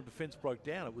Maribyrnong defence broke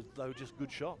down, they were just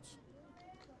good shots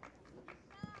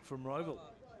from Rowville.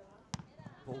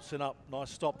 Ball sent up, nice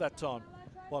stop that time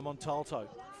by Montalto.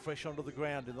 Fresh onto the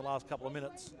ground in the last couple of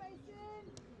minutes.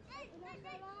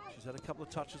 She's had a couple of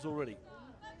touches already.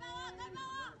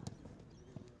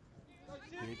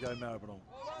 Here you go, Maribyrnong.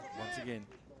 Once again,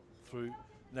 through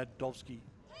Nadovsky.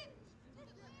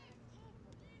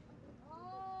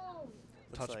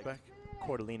 Touch like back.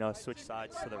 Cordolino switch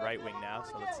sides to the right wing now,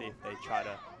 so let's see if they try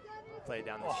to play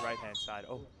down this right-hand side.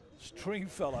 Oh,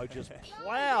 Stringfellow just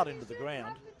plowed into the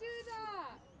ground.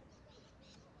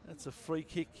 That's a free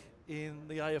kick in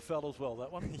the AFL as well,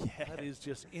 that one. Yeah. That is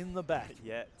just in the back.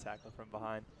 Yeah, tackle from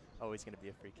behind. Always going to be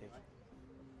a free kick.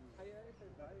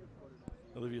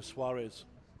 Olivia Suarez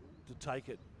to take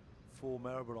it for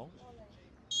Maribyrnong.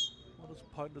 Not as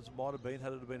potent as it might have been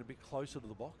had it been a bit closer to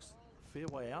the box. Fair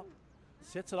way out.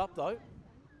 Sets it up though.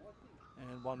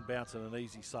 And one bounce and an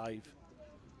easy save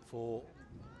for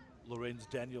Lorenz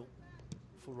Daniel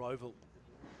for Rowville.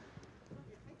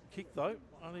 Kick though,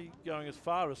 only going as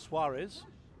far as Suarez.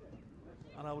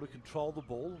 Unable to control the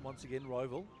ball. Once again,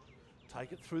 Rowville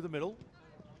take it through the middle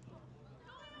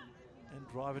and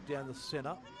drive it down the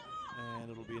centre.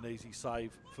 And it'll be an easy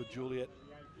save for Juliet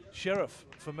Sheriff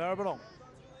for Maribyrnong.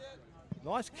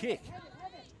 Nice kick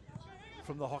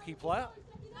from the hockey player.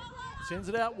 Sends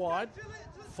it out wide.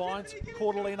 Finds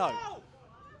Cordolino.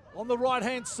 On the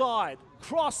right-hand side.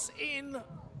 Cross in.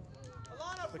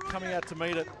 But coming out to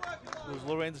meet it was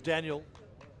Lorenz Daniel.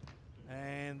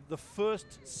 And the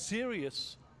first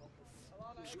serious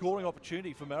scoring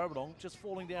opportunity for Maribyrnong just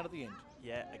falling down at the end.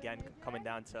 Yeah, again, coming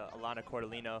down to Alana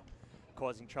Cordolino,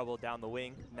 causing trouble down the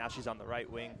wing. Now she's on the right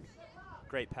wing.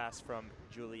 Great pass from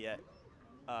Juliet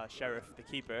Sheriff, the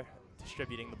keeper,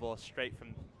 distributing the ball straight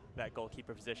from that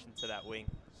goalkeeper position to that wing.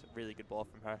 It's a really good ball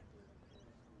from her.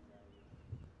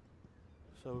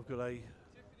 So we've got a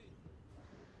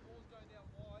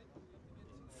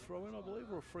throw in, I believe,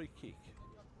 or a free kick?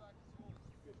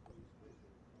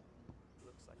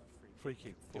 Looks like a Free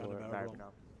kick for going to Maribyrnong.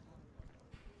 Maribyrnong.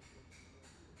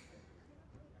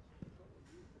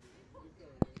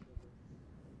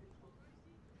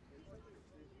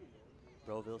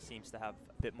 Rowville seems to have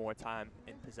a bit more time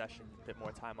in possession, a bit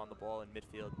more time on the ball in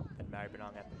midfield than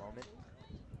Maribyrnong at the moment.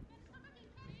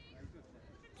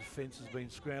 Defence has been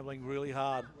scrambling really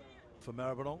hard for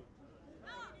Maribyrnong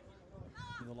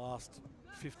in the last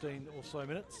 15 or so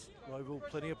minutes. Rowville,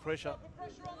 plenty of pressure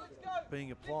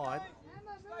being applied,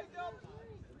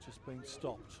 just being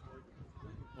stopped.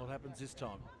 What happens this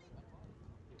time?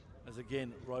 As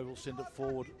again, Rowville send it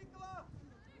forward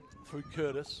through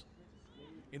Curtis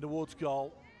in towards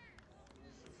goal.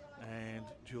 And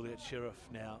Juliet Sheriff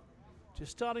now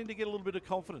just starting to get a little bit of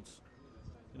confidence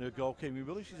in her goalkeeping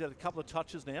ability. She's had a couple of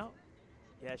touches now.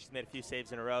 Yeah, she's made a few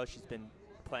saves in a row. She's been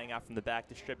playing out from the back,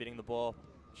 distributing the ball,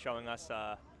 showing us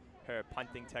her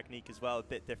punting technique as well. A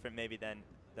bit different maybe than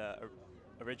the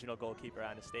original goalkeeper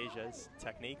Anastasia's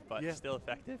technique, but yeah, still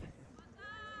effective.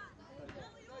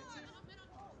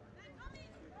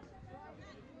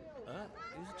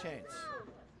 Here's a chance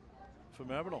for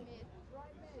Maribyrnong.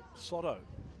 Soto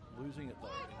losing it though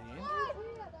in the end.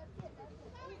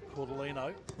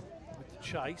 Cordolino with the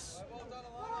chase.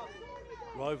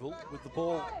 Rowville with the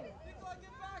ball.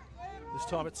 This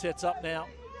time it sets up now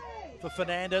for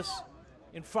Fernandez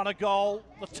in front of goal.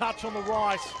 The touch on the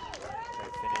right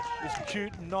is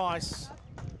cute and nice.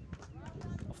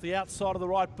 Off the outside of the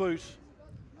right boot.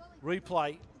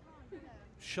 Replay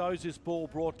shows this ball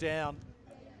brought down.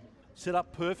 Set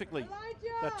up perfectly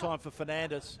that time for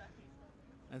Fernandez.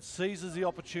 And seizes the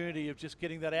opportunity of just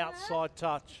getting that outside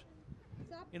touch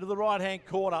into the right-hand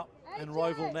corner. And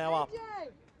Rowville now up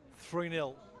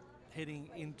 3-0 heading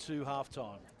into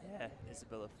halftime. Yeah,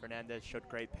 Isabella Fernandez showed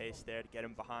great pace there to get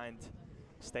him behind,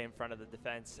 stay in front of the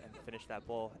defense, and finish that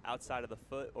ball outside of the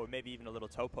foot, or maybe even a little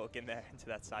toe poke in there into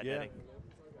that side netting.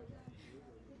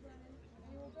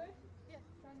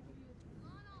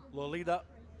 Lolita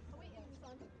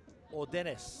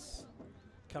Ordenes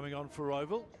coming on for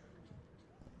Rowville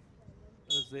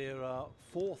as their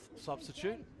fourth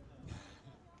substitute.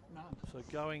 So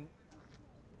going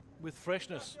with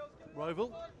freshness,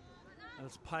 Rowville, and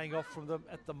it's paying off from them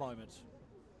at the moment.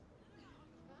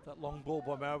 That long ball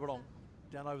by Maribyrnong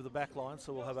down over the back line,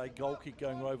 so we'll have a goal kick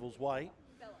going Rowville's way.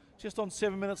 Just on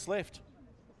 7 minutes left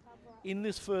in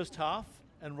this first half,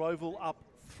 and Rowville up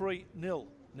 3-0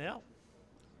 now.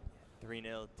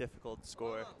 3-0, difficult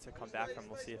score to come back from.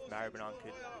 We'll see if Maribyrnong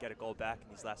could get a goal back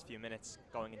in these last few minutes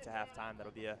going into halftime.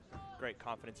 That'll be a great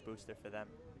confidence booster for them.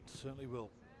 Certainly will.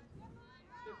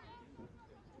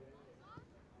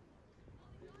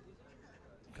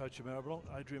 Coach of Maribyrnong,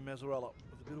 Adrian Mazzarella,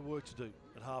 with a bit of work to do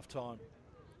at halftime.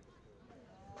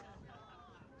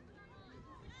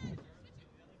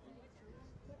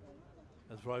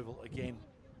 As Rowville again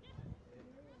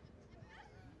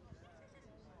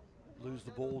lose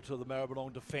the ball to the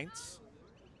Maribyrnong defence.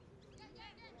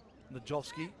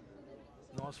 Najowski,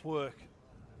 nice work.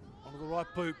 Onto the right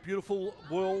boot, beautiful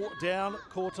whirl down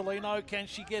Cortolino. Can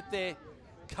she get there?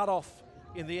 Cut off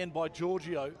in the end by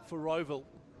Giorgio for Rowville.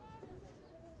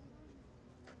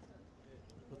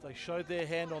 But they showed their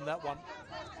hand on that one.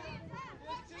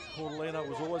 Cortolino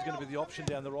was always going to be the option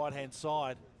down the right-hand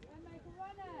side.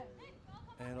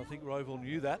 And I think Rowville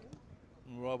knew that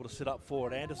and were able to set up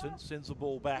for it. Anderson sends the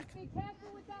ball back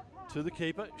to the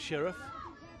keeper, Sheriff.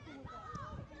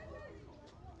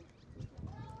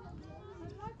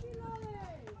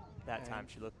 That time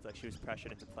she looked like she was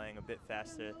pressured into playing a bit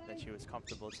faster than she was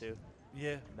comfortable to.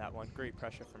 Yeah. That one, great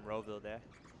pressure from Rowville there.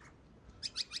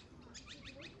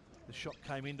 The shot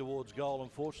came in towards goal.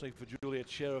 Unfortunately for Juliet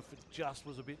Sheriff, it just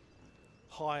was a bit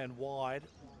high and wide.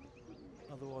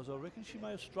 Otherwise, I reckon she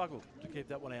may have struggled to keep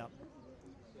that one out,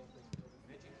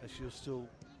 as she was still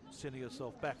sending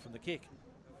herself back from the kick.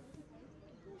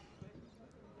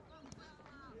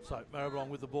 So Maribyrnong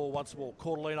with the ball once more.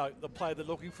 Cortolino, the player they're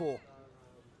looking for.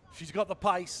 She's got the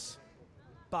pace,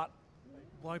 but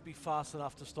won't be fast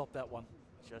enough to stop that one.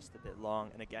 Just a bit long.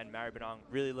 And again, Maribyrnong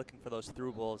really looking for those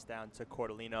through balls down to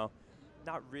Cortolino.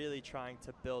 Not really trying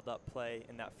to build up play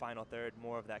in that final third,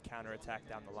 more of that counterattack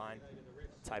down the line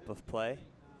type of play.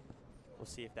 We'll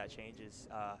see if that changes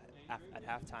at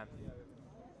halftime.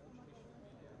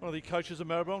 One of the coaches of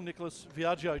Maribyrnong, Nicholas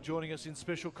Viaggio, joining us in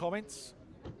special comments.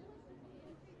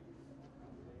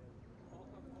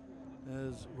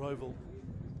 As Rowville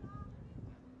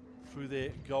through their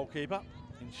goalkeeper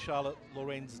in Charlotte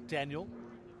Lorenz Daniel.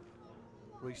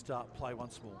 Restart play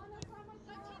once more.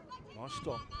 Nice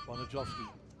stop by Najowski.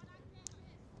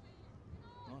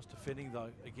 Nice defending though,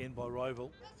 again by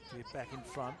Rowville to get back in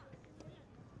front.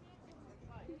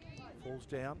 Falls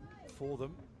down for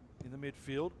them in the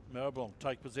midfield. Maribyrnong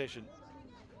take possession.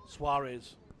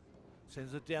 Suarez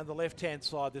sends it down the left-hand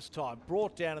side this time.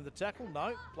 Brought down in the tackle.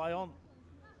 No, play on,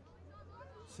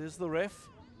 says the ref.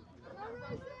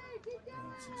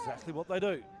 That's exactly what they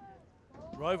do.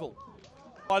 Rowville,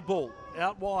 wide ball,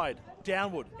 out wide,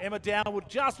 downward. Emma Downward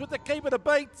just with the keeper to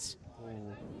beat.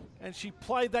 And she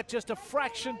played that just a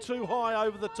fraction too high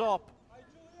over the top.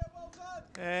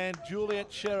 And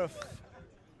Juliet Sheriff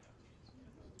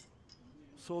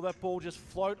saw that ball just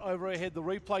float over her head. The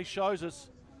replay shows us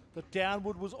that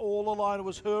Downward was all alone. It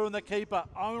was her and the keeper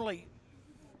only.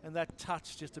 And that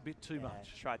touch just a bit too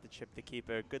much. Tried to chip the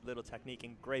keeper. Good little technique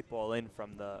and great ball in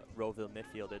from the Rowville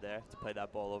midfielder there to play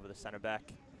that ball over the center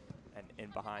back and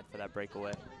in behind for that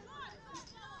breakaway.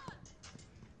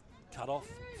 Cut off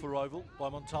for Rowville by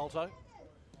Montalto.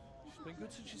 She's been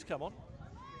good since she's come on.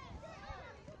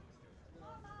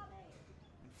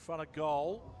 In front of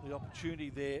goal, the opportunity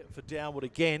there for Downward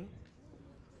again.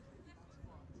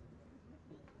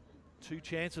 Two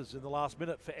chances in the last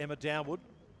minute for Emma Downward.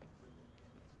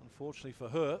 Unfortunately for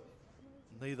her,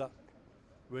 neither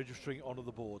registering onto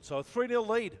the board. So a 3-0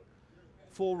 lead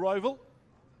for Rowville.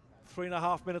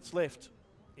 3.5 minutes left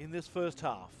in this first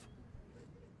half.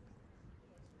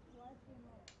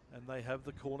 And they have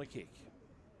the corner kick.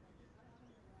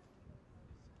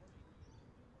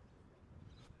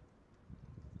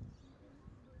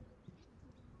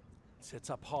 Sets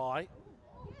up high.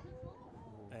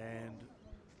 And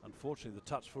unfortunately the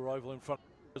touch for Rowville in front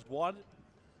is wide.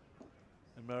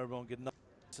 And Maribyrnong get enough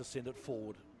to send it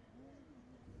forward.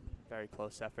 Very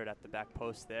close effort at the back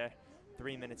post there.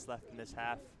 3 minutes left in this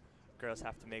half. Girls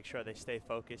have to make sure they stay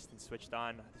focused and switched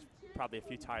on. There's probably a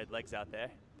few tired legs out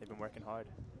there. They've been working hard.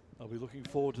 I'll be looking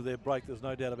forward to their break, there's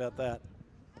no doubt about that.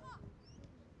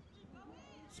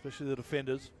 Especially the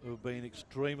defenders who have been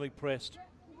extremely pressed.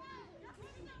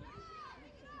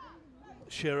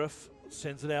 Sheriff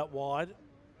sends it out wide.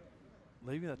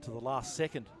 leaving that to the last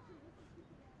second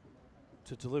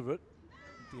to deliver it.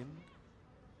 At the end,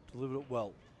 delivered it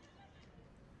well.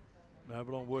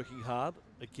 Maribyrnong working hard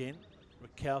again.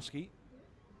 Rakowski.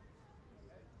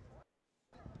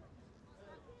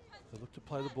 They look to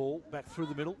play the ball back through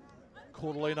the middle.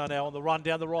 Cordolino now on the run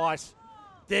down the right.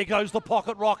 There goes the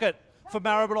pocket rocket for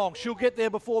Maribyrnong. She'll get there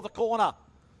before the corner.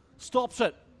 Stops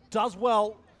it. Does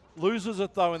well. Loses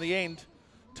it though in the end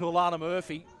to Alana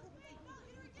Murphy,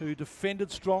 who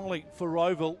defended strongly for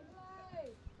Rowville.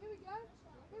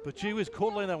 But gee whiz,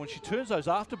 Cordolino, when she turns those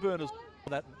afterburners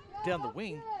down the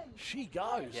wing, she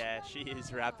goes. Yeah, she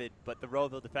is rapid, but the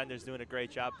Rowville defender's doing a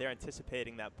great job. They're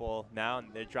anticipating that ball now, and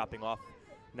they're dropping off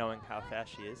knowing how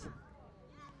fast she is.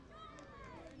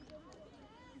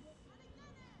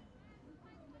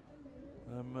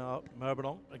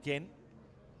 Maribyrnong again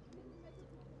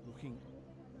looking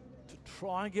to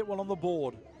try and get one on the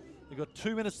board. They've got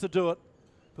 2 minutes to do it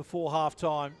before half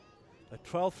time. They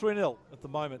trail 3-0 at the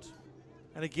moment.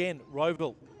 And again,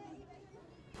 Rowville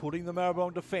putting the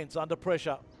Maribyrnong defence under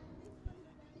pressure.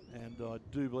 And I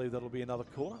do believe that'll be another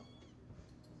corner.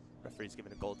 Referee's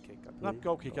giving a goal kick, I believe. No,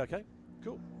 goal kick, okay.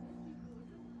 Cool.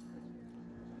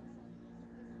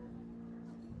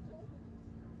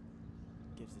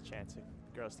 Gives the chance for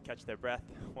girls to catch their breath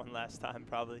one last time,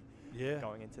 probably. Yeah.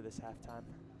 Going into this halftime.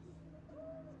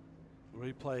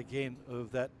 Replay again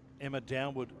of that Emma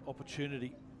Downward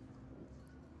opportunity.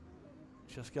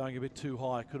 Just going a bit too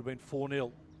high. Could have been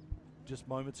 4-0 just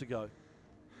moments ago.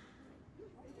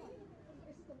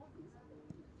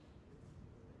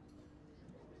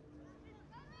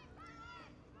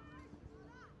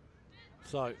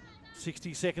 So,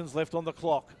 60 seconds left on the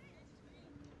clock.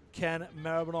 Can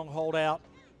Maribyrnong hold out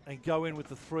and go in with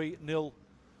the 3-0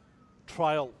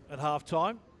 trail at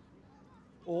halftime?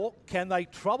 Or can they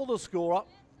trouble the scorer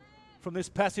from this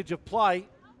passage of play?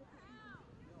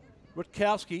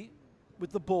 Rutkowski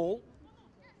with the ball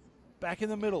back in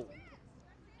the middle.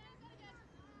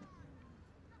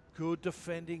 Good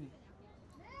defending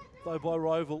though by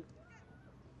Rowville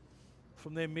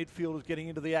from their midfielders getting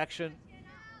into the action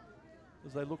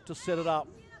as they look to set it up.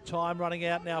 Time running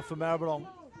out now for Maribyrnong.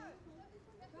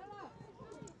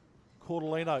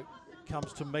 Cordolino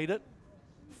comes to meet it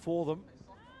for them.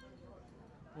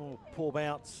 Oh, poor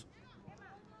bounce.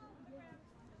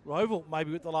 Rowville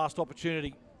maybe with the last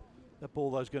opportunity. That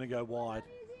ball though is going to go wide.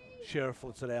 Sheriff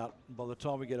lets it out. And by the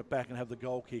time we get it back and have the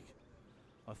goal kick,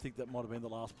 I think that might have been the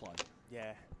last play.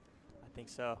 Yeah, I think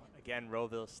so. Again,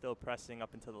 Rowville still pressing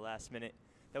up until the last minute.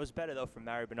 That was better though from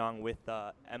Maribyrnong with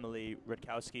Emily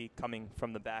Rutkowski coming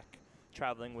from the back,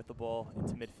 traveling with the ball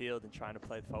into midfield and trying to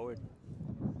play forward.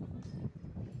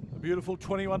 A beautiful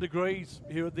 21 degrees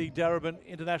here at the Darebin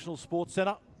International Sports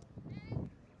Centre.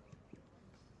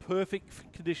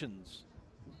 Perfect conditions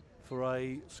for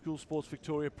a School Sports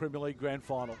Victoria Premier League Grand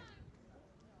Final.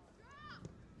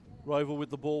 Rowville with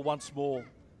the ball once more.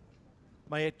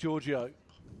 Mayette Giorgio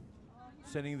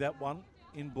sending that one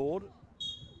inboard.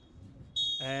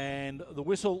 And the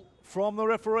whistle from the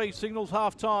referee signals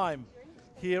half-time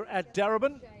here at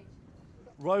Darebin.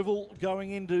 Rowville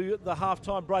going into the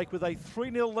half-time break with a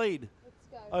 3-0 lead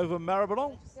over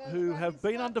Maribyrnong, who have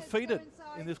been undefeated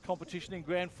in this competition in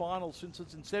grand final since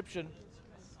its inception.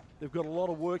 They've got a lot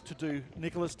of work to do,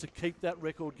 Nicholas, to keep that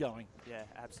record going. Yeah,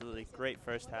 absolutely. Great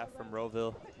first half from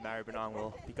Rowville. Maribyrnong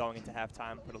will be going into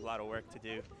halftime, put a lot of work to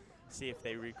do, see if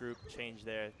they regroup, change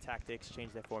their tactics,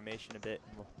 change their formation a bit,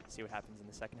 and we'll see what happens in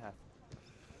the second half.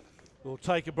 We'll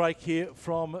take a break here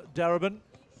from Darebin,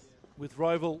 with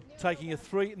Rowville taking a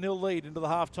 3-0 lead into the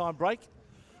halftime break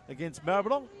against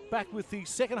Maribyrnong. Back with the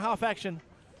second half action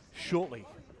shortly.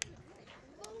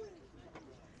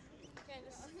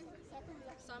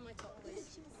 Sign my top,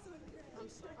 please.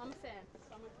 I'm a fan.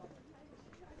 Sign my top.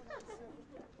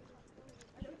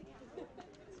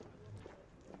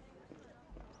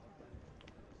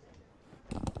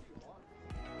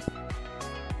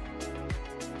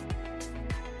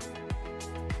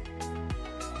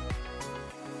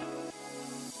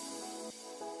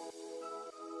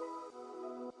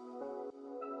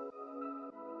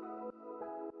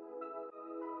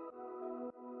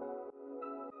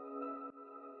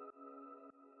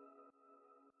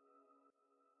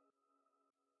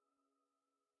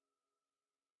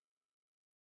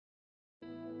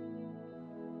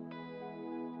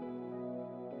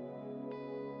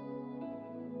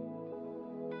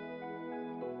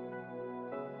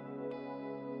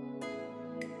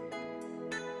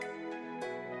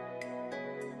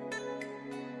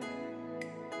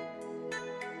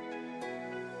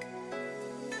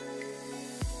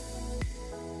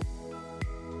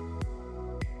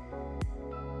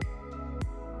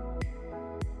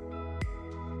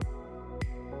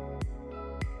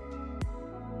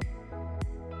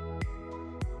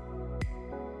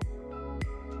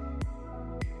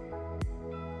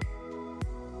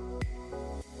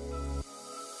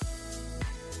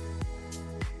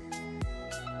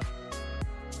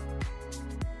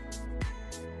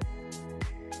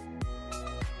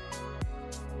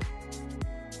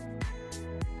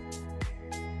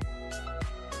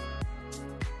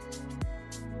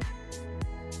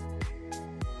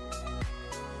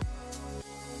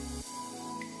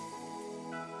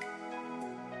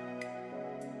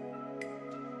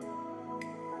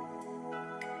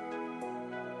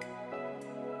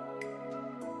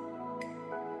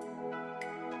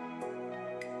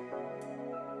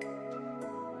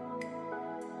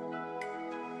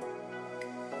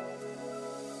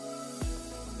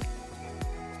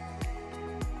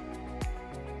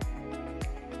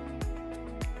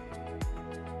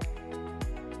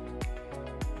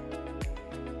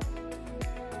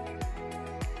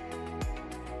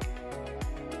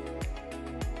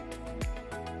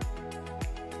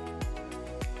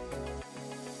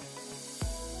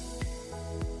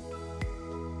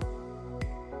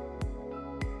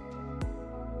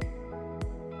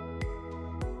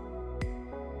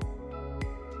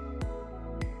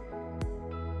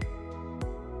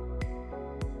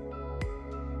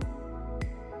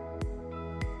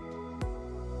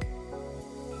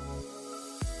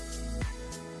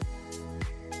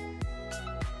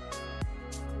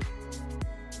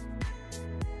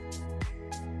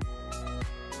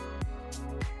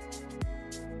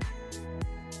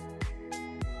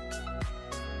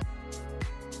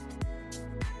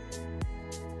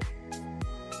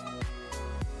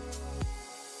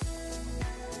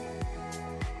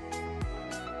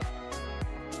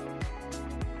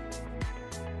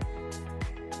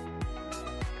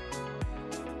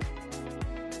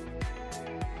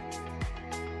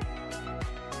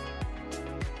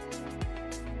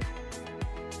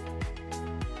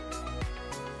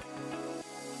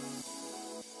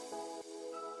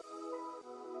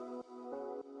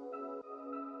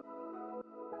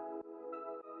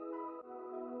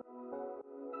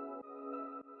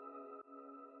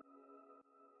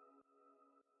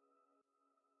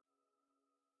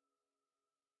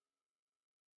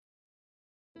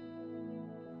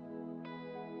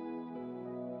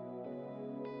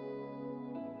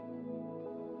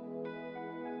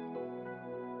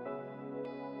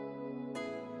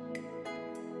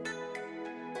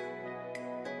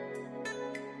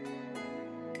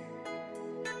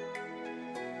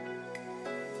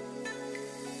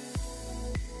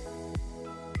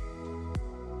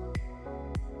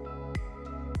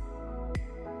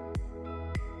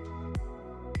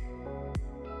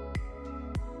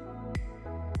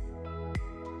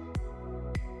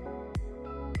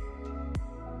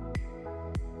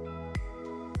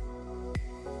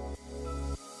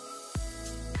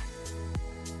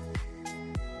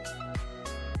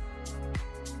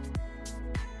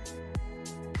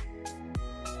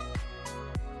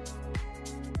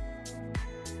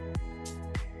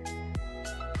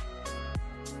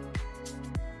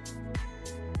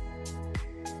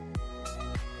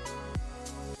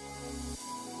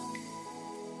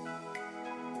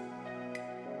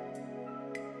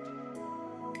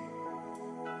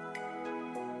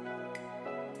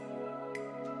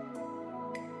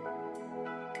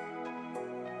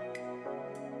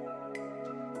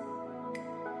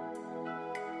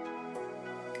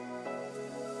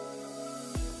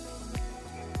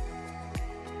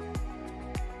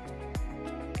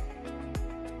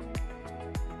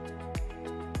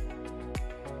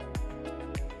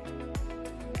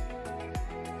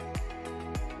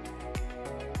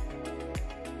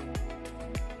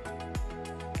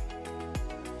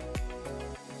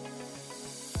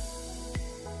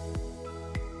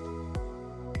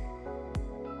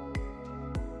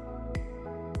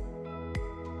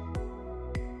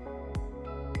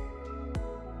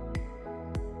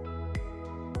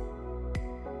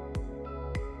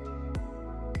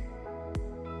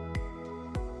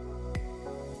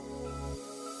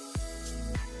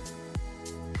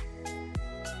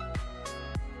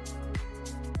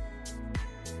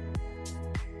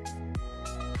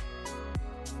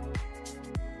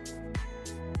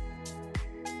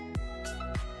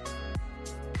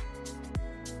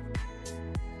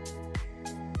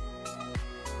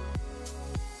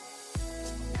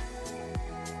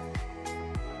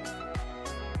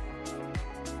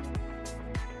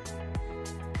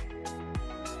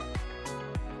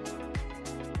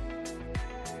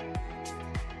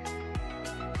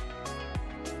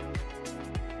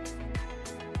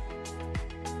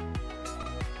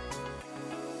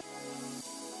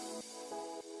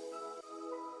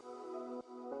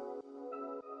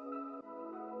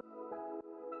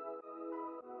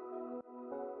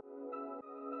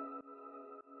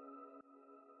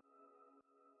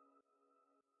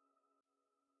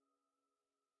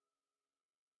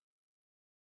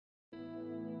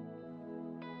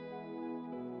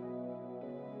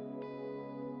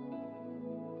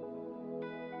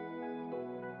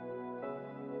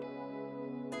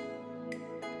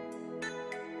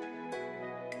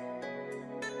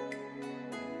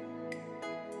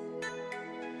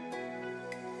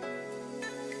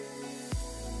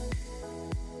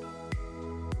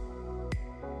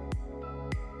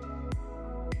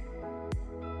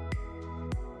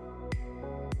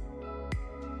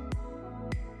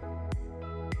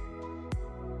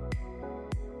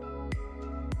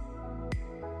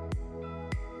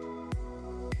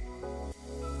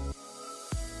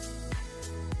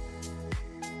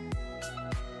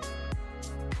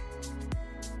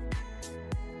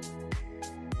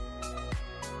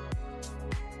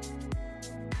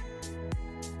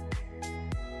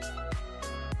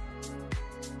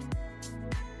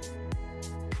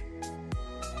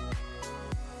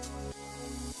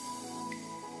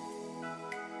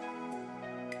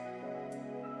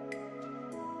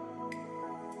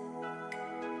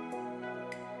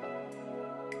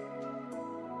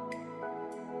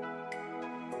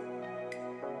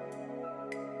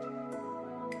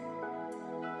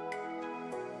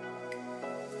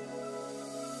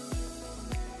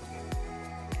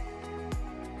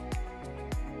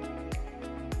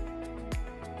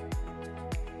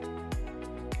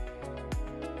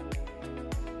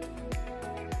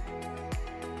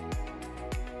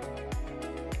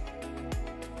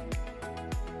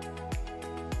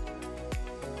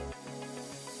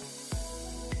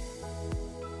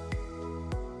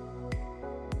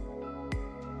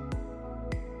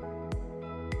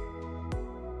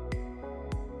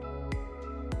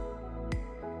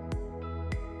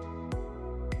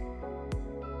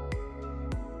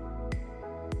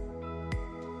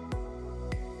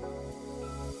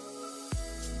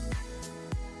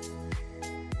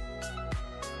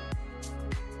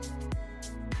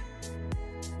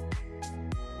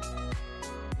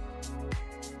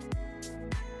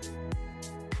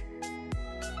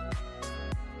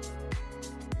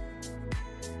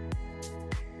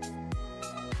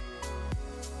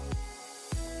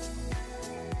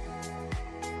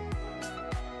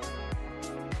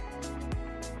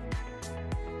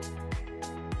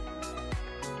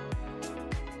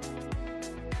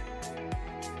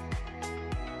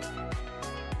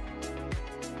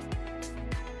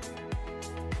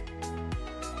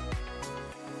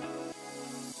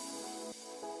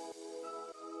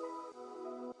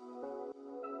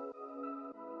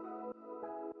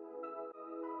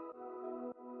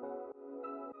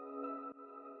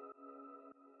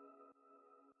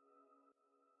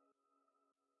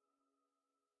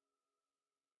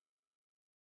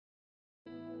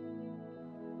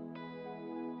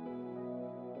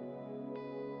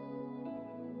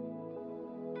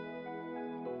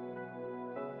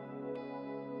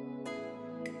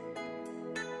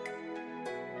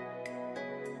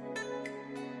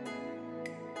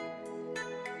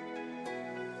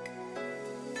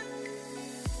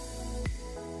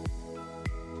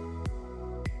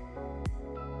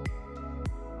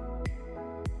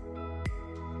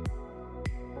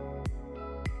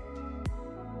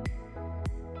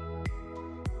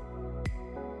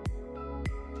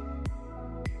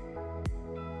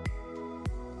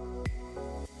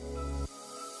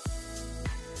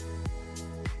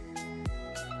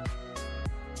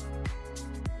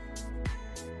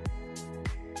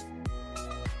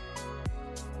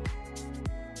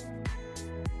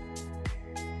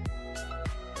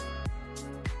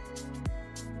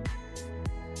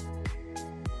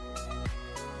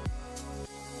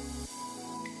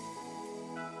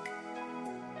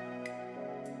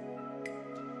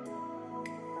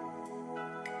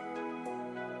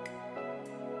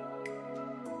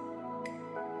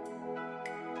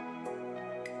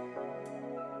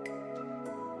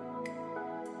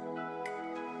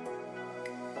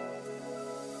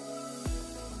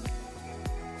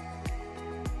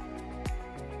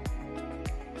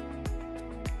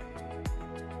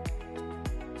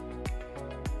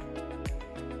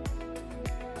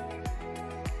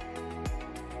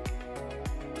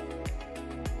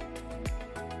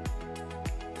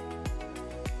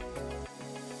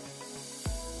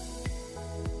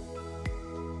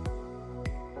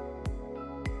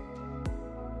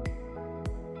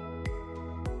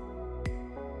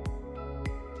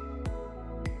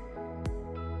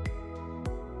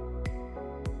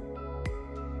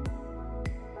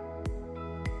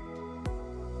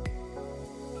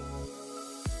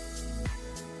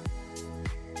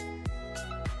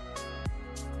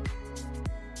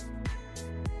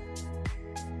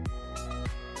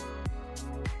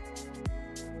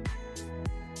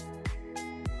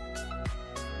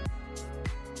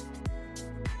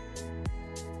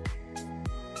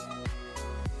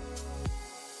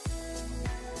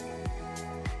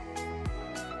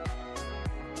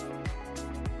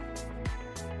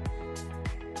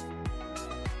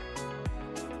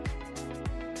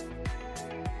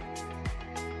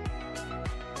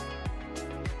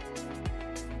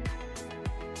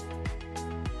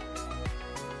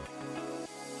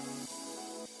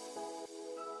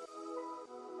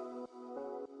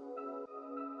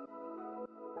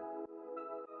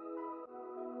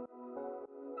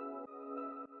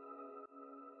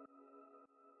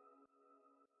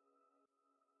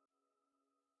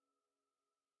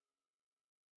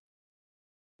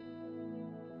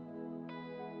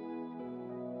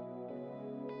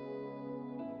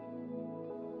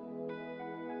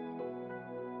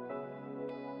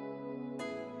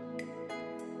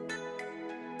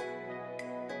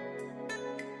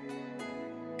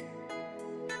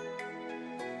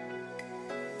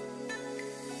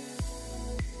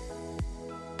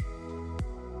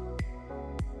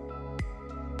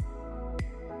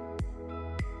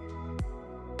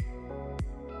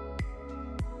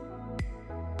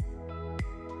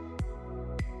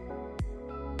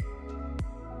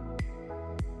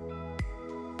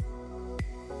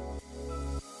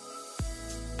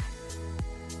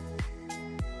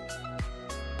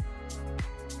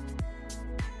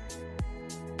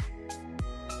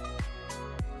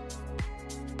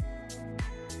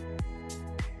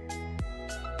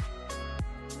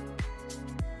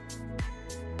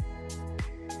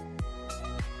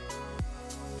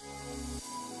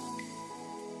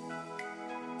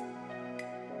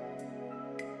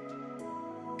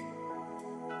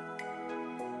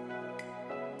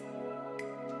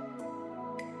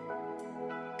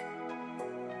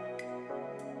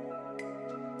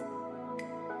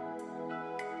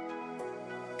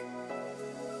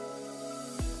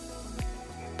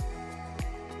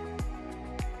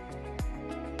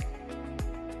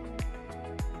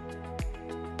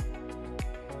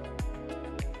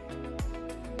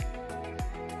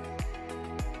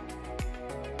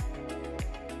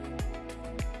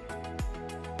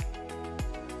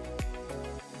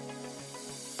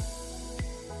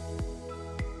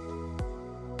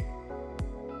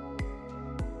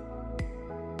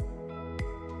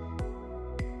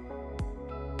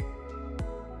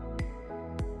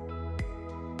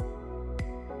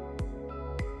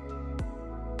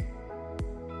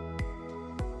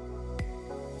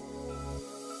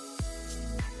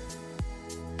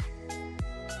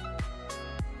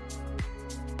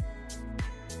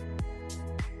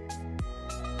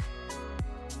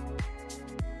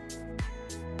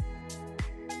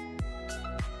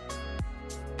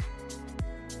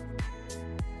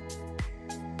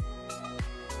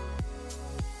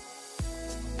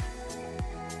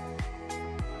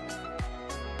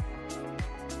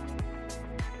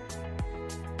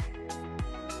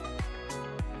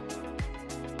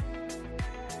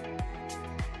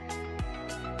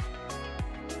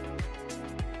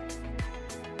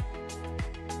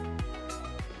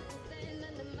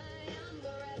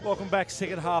 Welcome back,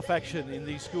 second half action in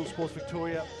the School Sports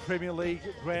Victoria Premier League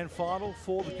Grand Final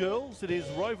for the girls. It is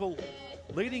Rowville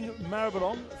leading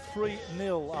Maribyrnong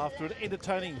 3-0 after an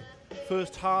entertaining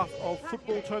first half of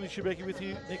football. Tony Shebeki with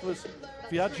you, Nicholas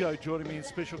Viaggio joining me in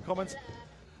special comments.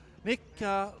 Nick,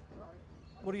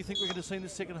 what do you think we're going to see in the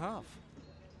second half?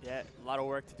 Yeah, a lot of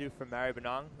work to do for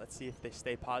Maribyrnong. Let's see if they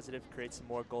stay positive, create some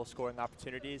more goal-scoring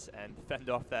opportunities, and fend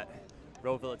off that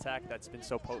Rowville attack that's been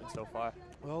so potent so far.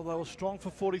 Well, they were strong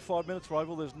for 45 minutes,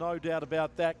 Rowville. There's no doubt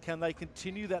about that. Can they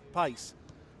continue that pace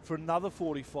for another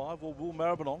 45, or will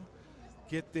Maribyrnong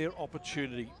get their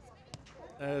opportunity?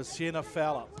 As Sienna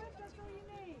Fowler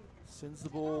sends the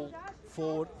ball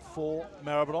forward for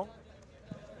Maribyrnong.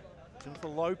 Jennifer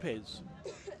Lopez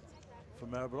for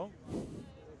Maribyrnong.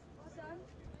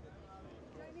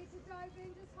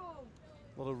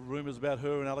 A lot of rumours about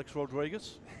her and Alex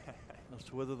Rodriguez as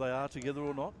to whether they are together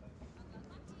or not.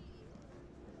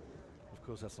 Of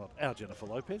course, that's not our Jennifer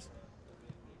Lopez.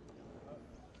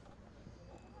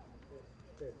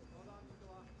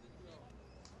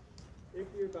 If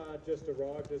you've just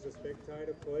arrived as a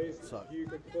spectator, please, So, if you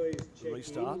could please check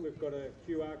restart. in. We've got a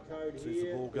QR code Sees the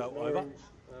here. ball go There's an over. orange,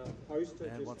 poster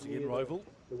And just once near again, Rowville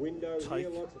the window take here,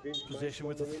 lots of information possession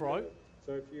with on the the throw. window.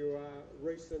 So if you are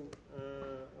recent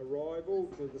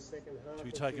arrival to the second half, To be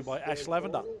of taken this by grand Ash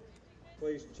Lavender. final,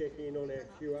 please check in on our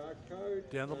QR code.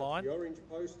 Down the line. The orange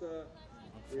poster.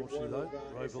 Unfortunately, with one though,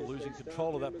 of, Rowville SSB losing staff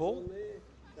control of that members ball on there.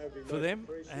 That would be for most them, and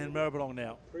appreciated. Maribyrnong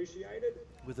now Appreciated.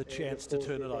 with a And chance of to course,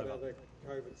 turn it we've got over. other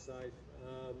COVID-safe,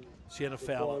 Sienna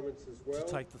Fowler requirements as well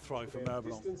to take the throw for about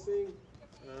Maribyrnong. distancing,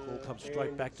 Ball comes straight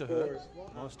and back to her.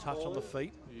 scores. Nice touch on the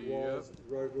feet. Was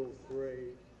Rowville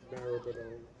 3,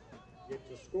 Maribyrnong yet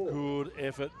to score. Good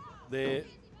effort there,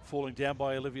 falling down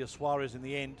by Olivia Suarez in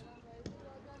the end.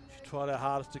 She tried her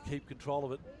hardest to keep control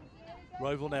of it.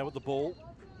 Rowville now with the ball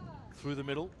through the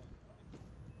middle.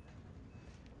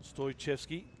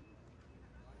 Stojcevski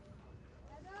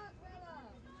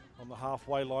on the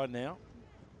halfway line now.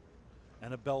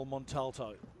 Annabelle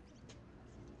Montalto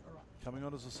coming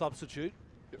on as a substitute.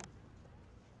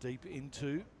 Deep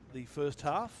into the first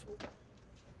half.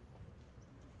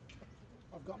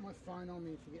 I've got my phone on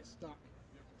me if you get stuck.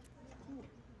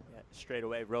 Yeah, straight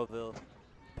away, Rowville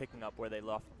picking up where they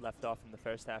left off in the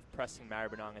first half, pressing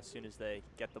Maribyrnong as soon as they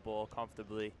get the ball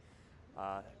comfortably,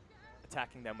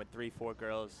 attacking them with 3-4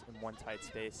 girls in one tight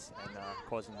space and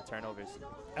causing the turnovers.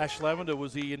 Ash Lavender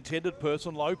was the intended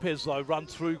person. Lopez, though,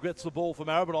 runs through, gets the ball for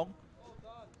Maribyrnong.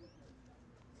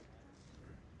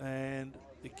 And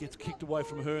it gets kicked away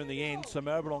from her in the end, so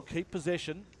Maribyrnong keep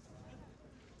possession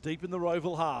deep in the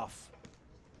Rowville half.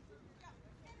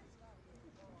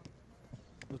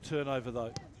 The turnover,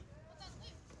 though.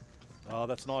 Oh,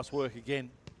 that's nice work again.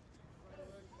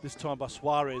 This time by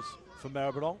Suarez for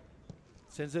Maribyrnong.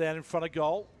 Sends it out in front of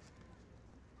goal.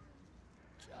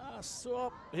 Just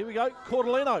up. Here we go.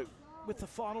 Cordellino with the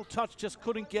final touch, just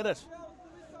couldn't get it.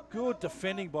 Good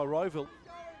defending by Rowville.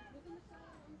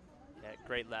 Yeah,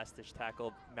 great last-ditch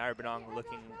tackle. Maribyrnong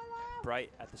looking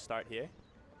bright at the start here.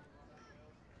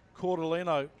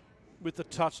 Cordellino with the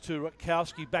touch to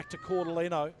Rutkowski. Back to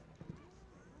Cordellino.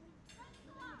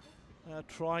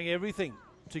 Trying everything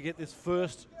to get this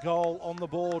first goal on the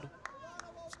board.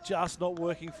 It's just not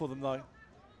working for them, though.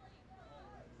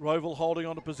 Rowville holding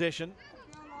on to possession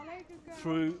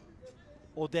through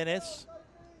Ordenes.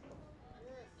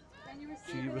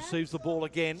 She receives the ball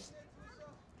again.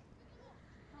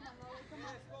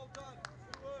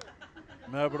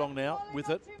 Maribyrnong now with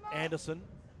it. Anderson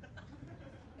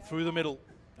through the middle.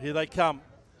 Here they come.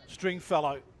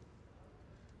 Stringfellow.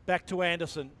 Back to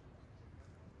Anderson.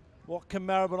 What can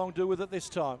Maribyrnong do with it this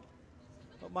time?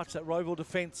 Not much. That Rowville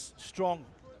defence strong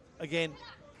again.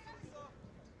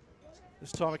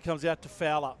 This time it comes out to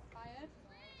Fowler.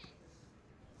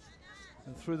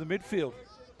 And through the midfield.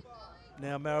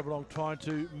 Now Maribyrnong trying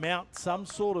to mount some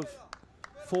sort of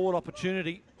forward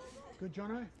opportunity. Good,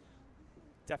 Jono.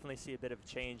 Definitely see a bit of a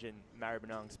change in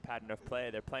Maribyrnong's pattern of play.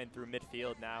 They're playing through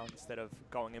midfield now instead of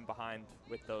going in behind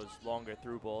with those longer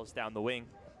through balls down the wing.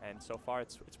 And so far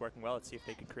it's working well. Let's see if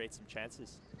they can create some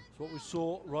chances. It's what we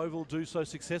saw Rowville do so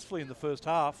successfully in the first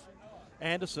half.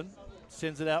 Anderson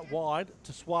sends it out wide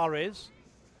to Suarez.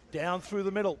 Down through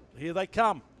the middle. Here they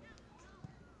come.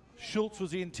 Schultz was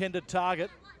the intended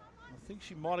target. I think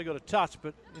she might have got a touch,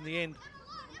 but in the end,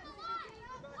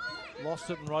 lost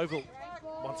it. And Rowville,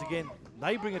 once again,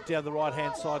 they bring it down the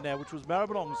right-hand side now, which was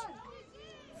Maribyrnong's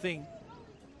thing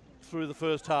through the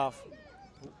first half.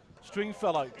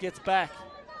 Stringfellow gets back.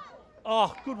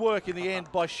 Oh, good work in the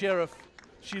end by Sheriff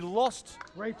She lost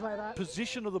Replay that.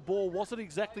 position of the ball, wasn't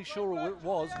exactly sure where it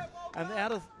was, and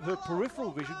out of her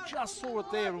peripheral vision, just saw it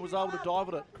there and was able to dive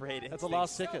at it Great at the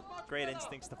last second. Great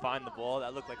instincts to find the ball.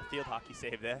 That looked like a field hockey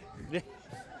save there. Yeah.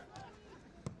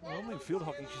 Normally in field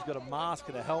hockey, she's got a mask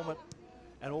and a helmet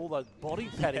and all that body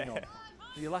padding on.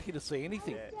 You're lucky to see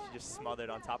anything. Yeah, she just smothered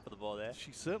on top of the ball there.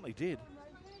 She certainly did.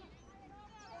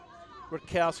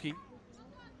 Rutkowski.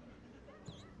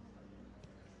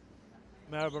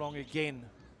 Maribyrnong again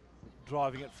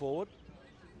driving it forward.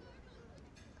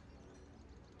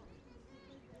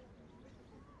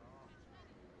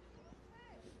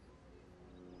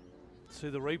 See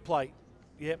the replay.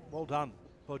 Yep, well done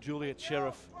by Juliet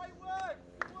Sheriff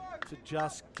to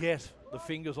just get the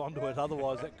fingers onto it.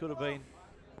 Otherwise, that could have been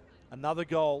another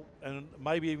goal and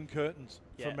maybe even curtains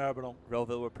for Maribyrnong.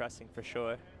 Rowville were pressing for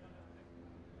sure.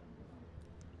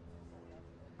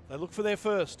 They look for their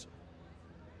first.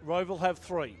 Rowville have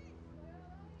 3.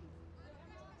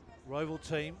 Rowville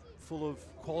team full of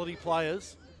quality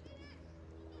players.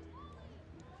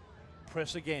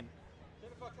 Press again.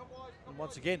 And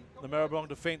once again, the Maribyrnong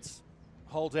defence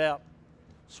holds out.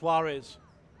 Suarez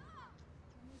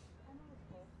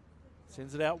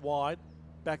sends it out wide.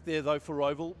 Back there though for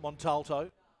Rowville, Montalto.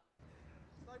 Stay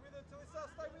with her, Tulissa,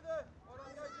 stay with her. Hold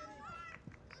on, go,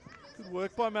 Jenny. Good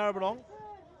work by Maribyrnong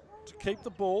to keep the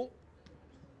ball.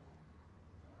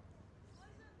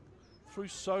 Through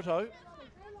Soto.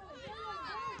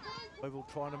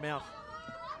 Rowville trying to mount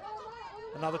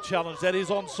another challenge. That is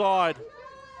onside.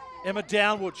 Emma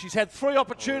Downwood. She's had 3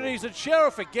 opportunities, and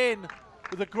Sheriff again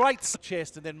with a great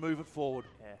chest and then move it forward.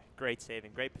 Yeah, great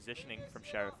saving, great positioning from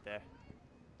Sheriff there.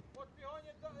 Watch behind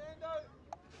you, Ando.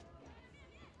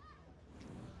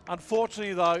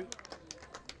 Unfortunately, though,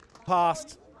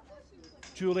 past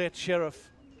Juliet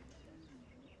Sheriff,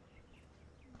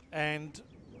 and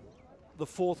the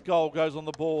 4th goal goes on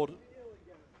the board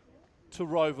to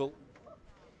Rowville.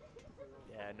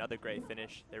 Yeah, another great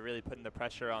finish. They're really putting the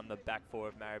pressure on the back 4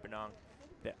 of Maribyrnong.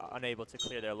 They're unable to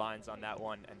clear their lines on that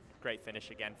one, and great finish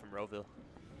again from Rowville.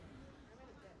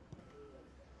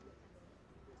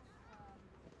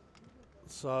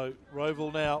 So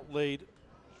Rowville now lead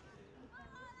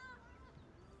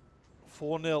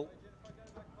 4-0.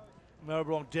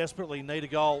 Maribyrnong desperately need a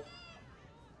goal.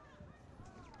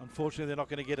 Unfortunately, they're not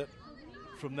going to get it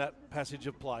from that passage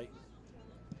of play.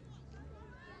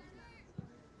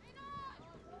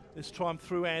 This time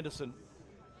through Anderson.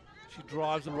 She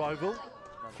drives the Rowville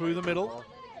through the middle.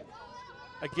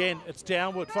 Again, it's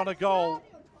Downwood, front of goal.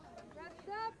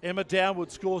 Emma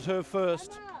Downwood scores her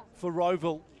first for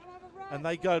Rowville, and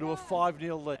they go to a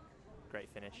 5-0 lead. Great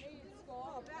finish.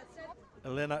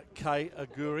 Elena K.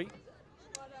 Aguri.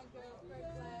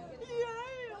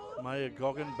 Maya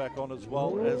Goggin back on as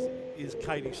well, as is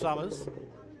Katie Summers.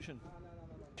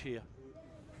 Cheer.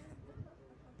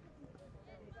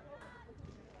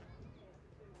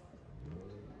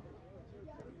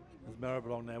 There's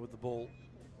Maribyrnong now with the ball.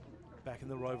 Back in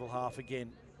the Rowville half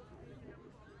again.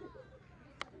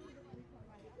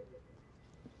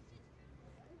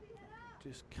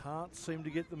 Just can't seem to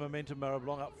get the momentum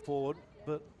Maribyrnong up forward,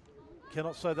 but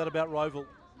cannot say that about Rowville.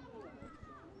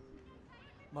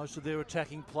 Most of their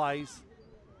attacking plays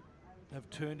have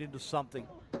turned into something.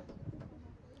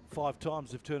 5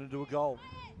 times they've turned into a goal.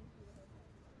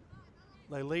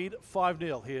 They lead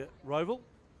 5-0 here, Rowville,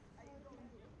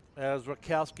 as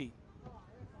Rutkowski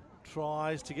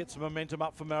tries to get some momentum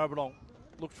up for Maribyrnong.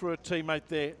 Looked for her teammate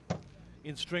there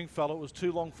in Stringfellow. It was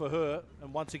too long for her,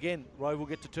 and once again, Rowville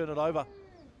get to turn it over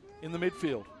in the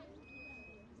midfield.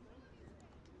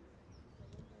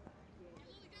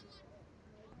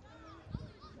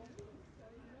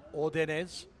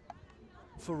 Ordenez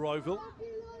for Rowville,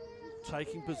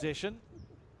 taking possession.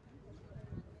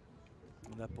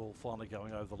 And that ball finally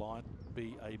going over the line,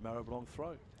 be a Maribyrnong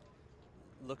throw.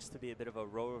 Looks to be a bit of a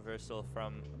role reversal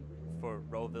for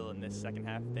Rowville in this second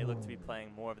half. They look to be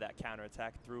playing more of that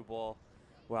counter-attack through ball,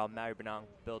 while Maribyrnong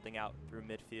building out through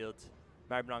midfield.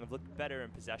 Maribyrnong have looked better in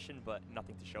possession, but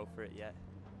nothing to show for it yet.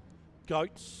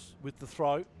 Goats with the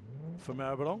throw for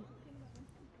Maribyrnong.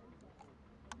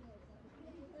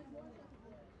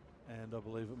 And I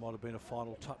believe it might have been a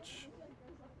final touch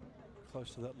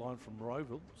close to that line from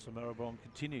Rowville. So Maribyrnong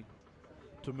continue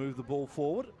to move the ball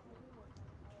forward.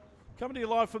 Coming to you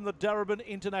live from the Darebin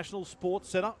International Sports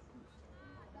Centre,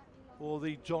 or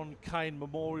the John Cain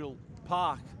Memorial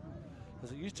Park,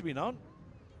 as it used to be known.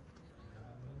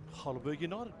 Heidelberg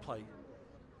United play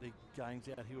their games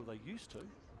out here, or they used to.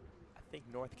 I think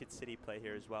Northcote City play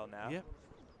here as well now. Yep.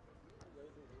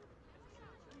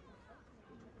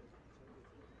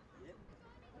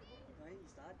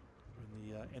 In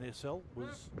The NSL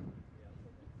was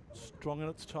strong in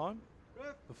its time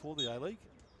before the A-League.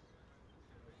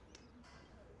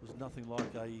 It was nothing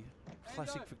like a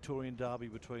classic Victorian derby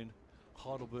between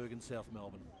Heidelberg and South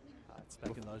Melbourne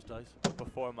back in those days.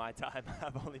 Before my time.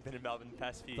 I've only been in Melbourne the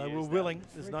past few They years. were now. willing,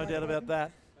 there's no doubt about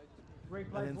that.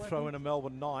 And then throw in a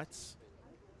Melbourne Knights.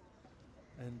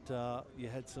 And you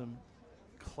had some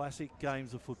classic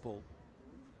games of football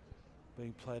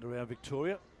being played around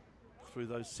Victoria through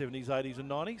those 70s, 80s and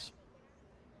 90s.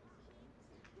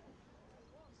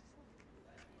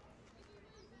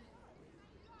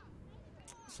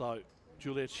 So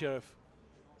Juliet Sheriff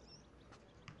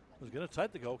was going to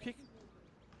take the goal kick.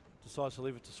 Decides to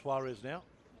leave it to Suarez now.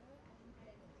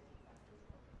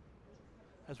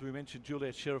 As we mentioned,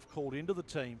 Juliet Sheriff called into the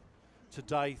team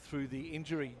today through the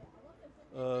injury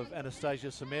of Anastasia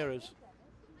Samaras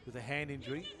with a hand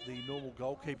injury, the normal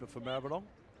goalkeeper for Maribyrnong.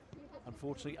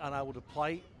 Unfortunately unable to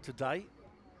play today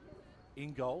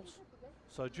in goals.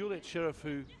 So Juliet Sheriff,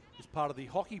 who is part of the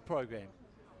hockey program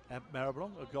at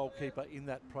Maribyrnong, a goalkeeper in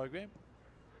that program,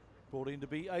 brought in to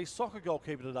be a soccer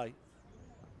goalkeeper today.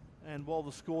 And while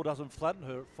the score doesn't flatten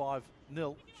her at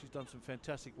 5-0, she's done some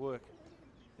fantastic work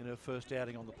in her first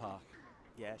outing on the park.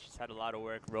 Yeah, she's had a lot of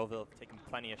work. Rowville taking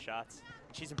plenty of shots.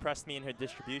 She's impressed me in her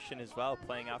distribution as well,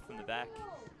 playing out from the back.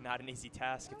 Not an easy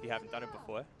task if you haven't done it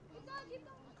before.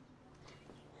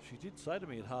 She did say to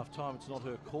me at half-time it's not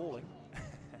her calling.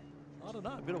 I don't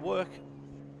know, a bit of work.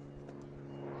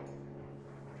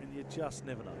 And you just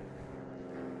never know.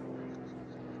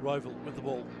 Rowville with the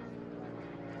ball.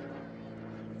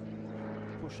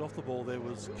 Pushed off the ball there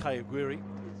was Kay Aguirre.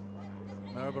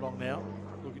 Maribyrnong now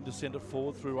looking to send it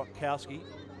forward through Rutkowski.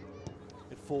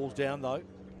 It falls down though.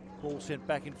 Ball sent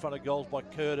back in front of goals by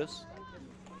Curtis.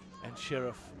 And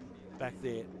Sheriff back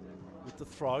there with the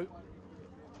throw.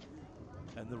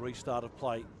 And the restart of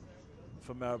play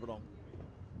for Maribyrnong.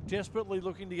 Desperately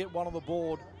looking to get one on the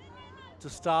board to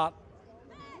start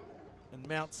and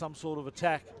mount some sort of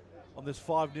attack on this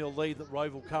 5-0 lead that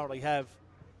Rowville currently have.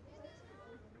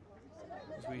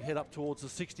 As we head up towards the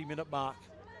 60-minute mark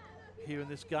here in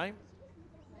this game.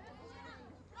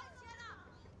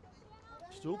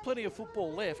 Still plenty of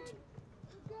football left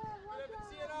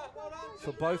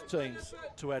for both teams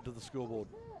to add to the scoreboard.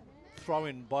 Throw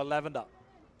in by Lavender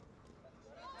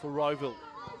for Rowville.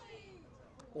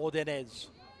 Ordenez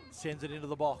sends it into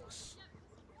the box.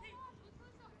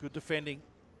 Good defending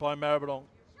by Maribyrnong.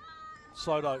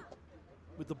 Soto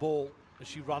with the ball as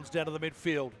she runs down to the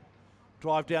midfield.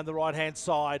 Drive down the right-hand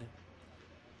side.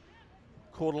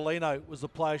 Cordolino was the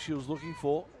player she was looking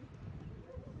for.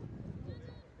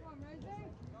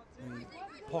 The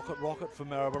pocket rocket for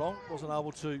Maribyrnong wasn't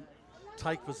able to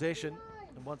take possession.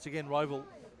 And once again, Rowville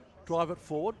drive it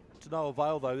forward. To no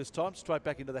avail though this time, straight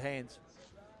back into the hands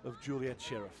of Juliet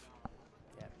Sheriff.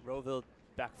 Yeah, Rowville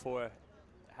back four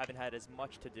haven't had as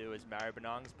much to do as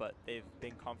Maribyrnong's, but they've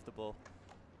been comfortable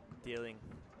dealing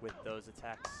with those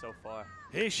attacks so far.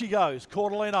 Here she goes,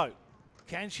 Cordolino.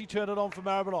 Can she turn it on for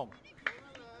Maribyrnong?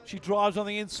 She drives on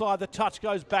the inside, the touch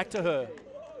goes back to her.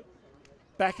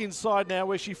 Back inside now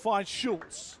where she finds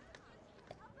Schultz.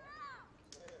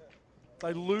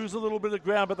 They lose a little bit of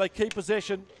ground, but they keep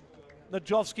possession.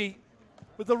 Najovsky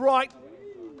with the right,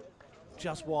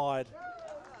 just wide.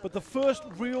 But the first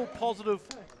real positive,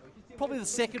 probably the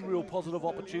second real positive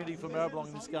opportunity for Maribyrnong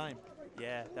in this game.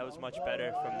 Yeah, that was much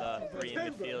better from the three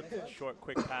in midfield. Short,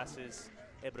 quick passes,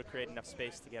 able to create enough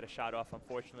space to get a shot off.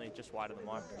 Unfortunately, just wide of the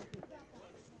mark.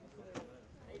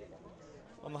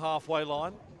 On the halfway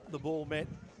line, the ball met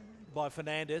by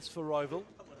Fernandez for Rowville.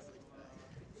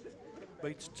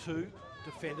 Beats two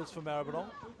defenders for Maribyrnong.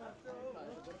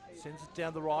 Sends it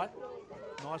down the right.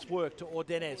 Nice work to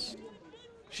Ordenez.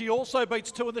 She also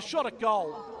beats two, and the shot at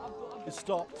goal is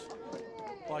stopped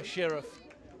by Sheriff.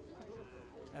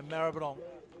 And Maribyrnong,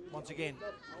 once again,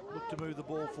 look to move the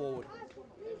ball forward.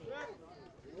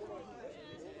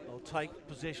 They'll take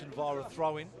possession via a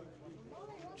throw-in,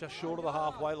 just short of the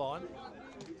halfway line.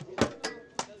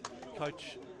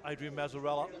 Coach Adrian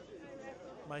Mazzarella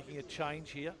making a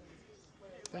change here.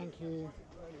 Thank you.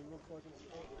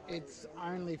 It's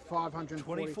only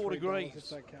 544 24 degrees.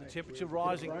 It's okay. The temperature Bit of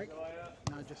rising. break.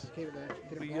 No, just keep it there.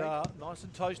 Bit of Be break. nice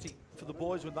and toasty for the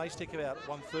boys when they stick about at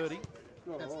 1:30.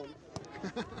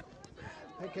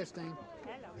 Hey, Kirstine.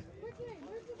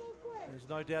 There's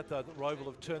no doubt though that Rowville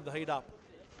have turned the heat up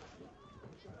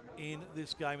in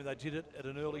this game, and they did it at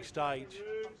an early stage.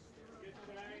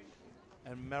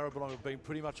 And Maribyrnong have been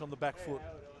pretty much on the back foot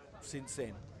since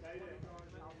then.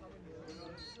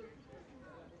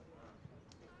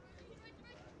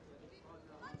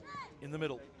 In the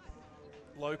middle,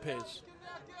 Lopez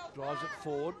Drives it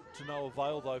forward to no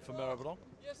avail, though, for Maribyrnong.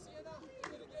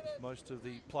 Most of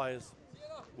the players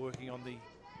working on the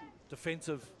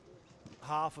defensive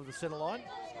half of the centre line.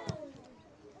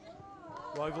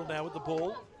 Rowville now with the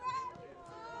ball.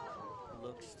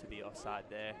 Looks to be offside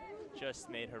there. Just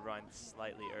made her run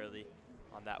slightly early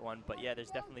on that one. But yeah,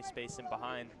 there's definitely space in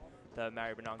behind the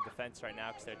Maribyrnong defense right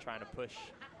now because they're trying to push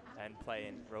and play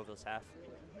in Rowville's half.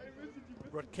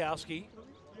 Rutkowski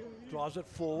drives it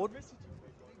forward.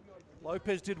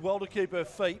 Lopez did well to keep her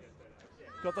feet.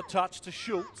 Got the touch to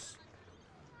Schultz.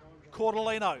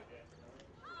 Cordolino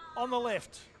on the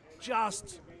left,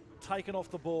 just taken off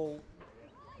the ball.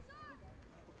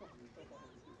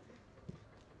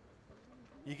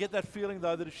 You get that feeling,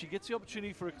 though, that if she gets the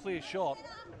opportunity for a clear shot,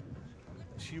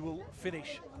 she will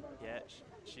finish. Yeah,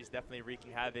 she's definitely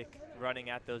wreaking havoc,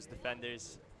 running at those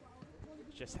defenders.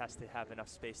 Just has to have enough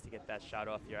space to get that shot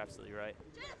off. You're absolutely right.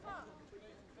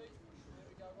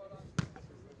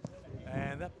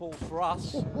 And that ball's for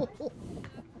us.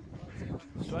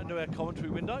 Straight into our commentary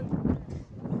window.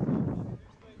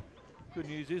 Good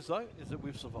news is, though, is that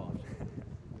we've survived.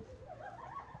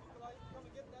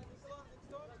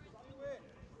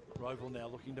 Rowville now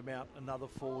looking to mount another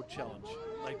forward challenge.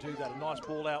 They do that. A nice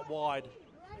ball out wide.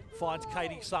 Finds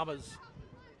Katie Summers.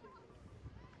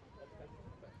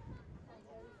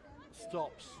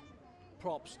 Stops.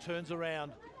 Props. Turns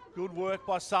around. Good work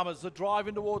by Summers. The drive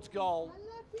in towards goal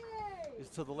is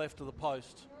to the left of the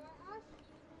post.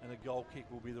 And a goal kick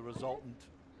will be the resultant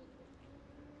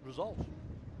result.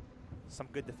 Some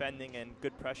good defending and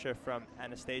good pressure from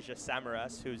Anastasia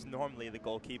Samaras, who's normally the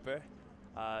goalkeeper.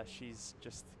 She's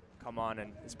just come on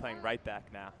and is playing right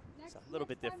back now. So a little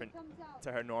bit different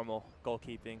to her normal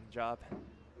goalkeeping job.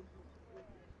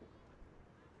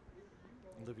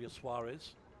 Olivia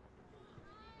Suarez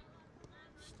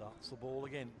starts the ball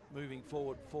again, moving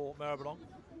forward for Maribyrnong.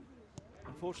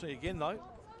 Unfortunately, again, though,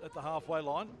 at the halfway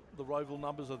line, the Rowville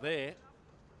numbers are there.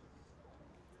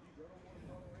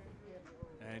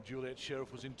 And Juliet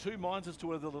Sheriff was in two minds as to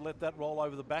whether to let that roll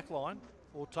over the back line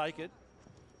or take it.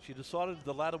 She decided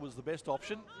the latter was the best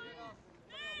option.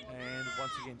 And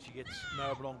once again, she gets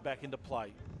Maribyrnong back into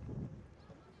play.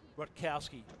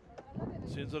 Rutkowski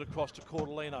sends it across to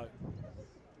Cordolino.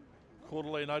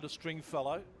 Cordolino to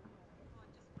Stringfellow.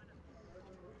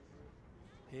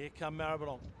 Here come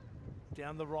Maribyrnong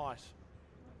down the right.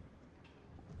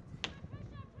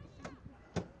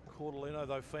 Cordolino,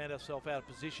 though, found herself out of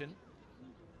position.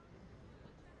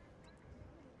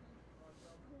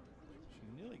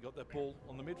 She nearly got that ball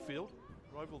on the midfield.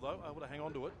 Rowville, though, able to hang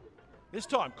on to it. This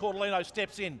time, Cordolino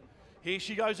steps in. Here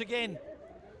she goes again.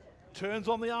 Turns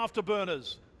on the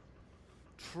afterburners.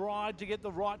 Tried to get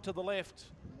the right to the left.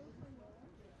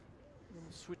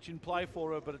 Switch in play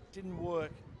for her, but it didn't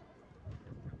work.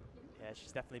 Yeah,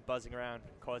 she's definitely buzzing around,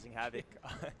 causing havoc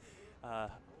to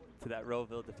that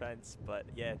Rowville defense. But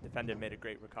yeah, defender made a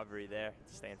great recovery there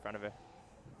to stay in front of her.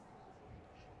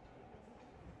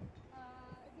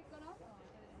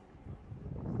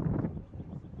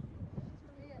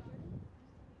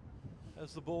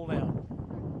 As the ball now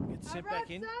gets sent back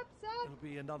in, it'll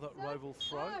be another Rowville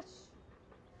throw.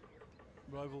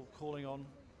 Rowville calling on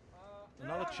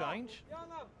another change.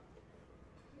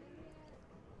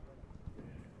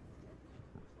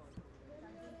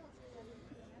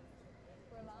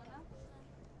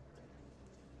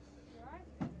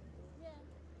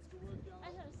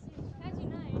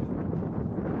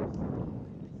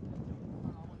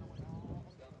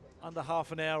 Under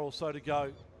half an hour or so to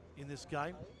go in this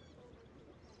game.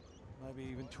 Maybe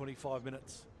even 25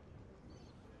 minutes.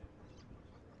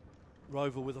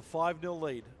 Rowville with a 5-0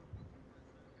 lead.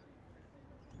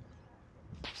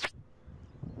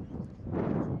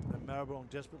 And Maribyrnong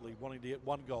desperately wanting to get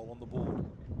one goal on the board.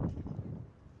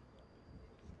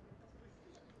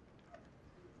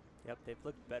 Yep, they've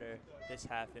looked better this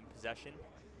half in possession.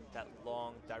 That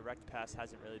long direct pass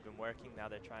hasn't really been working. Now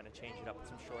they're trying to change it up with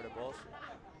some shorter balls.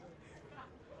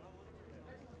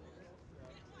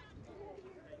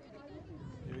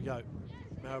 Here we go.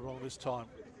 Maribyrnong this time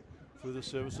through the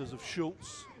services of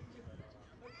Schultz.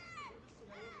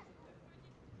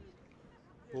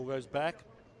 Ball goes back.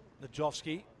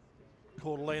 Najovsky,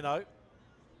 Cordolino.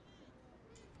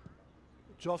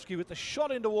 Najovsky with the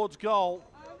shot in towards goal.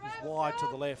 Is wide to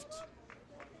the left.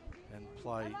 And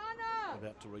play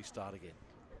about to restart again.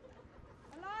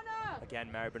 Again,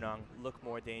 Maribyrnong look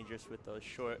more dangerous with those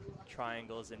short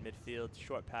triangles in midfield,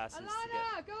 short passes to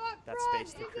get that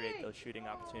space to create those shooting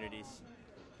opportunities.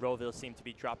 Rowville seemed to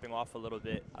be dropping off a little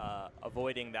bit,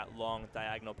 avoiding that long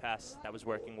diagonal pass that was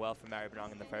working well for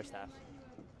Maribyrnong in the first half.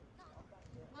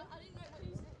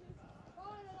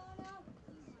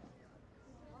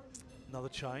 Another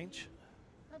change.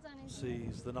 Well done, Izzy.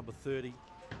 Sees the number 30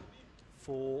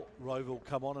 for Rowville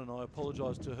come on, and I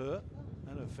apologise to her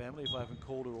and her family if I haven't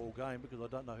called her all game because I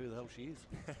don't know who the hell she is.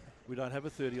 We don't have a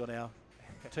 30 on our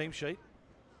team sheet.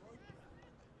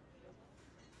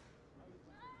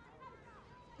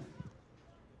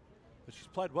 But she's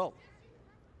played well.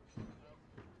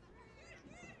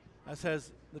 As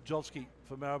has Najovsky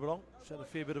for Maribyrnong. She's had a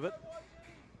fair bit of it.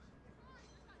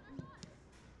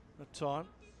 At time,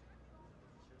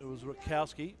 it was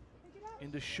Rakowski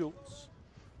into Schultz.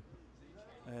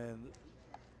 And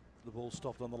the ball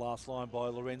stopped on the last line by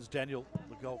Lorenz Daniel,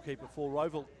 the goalkeeper for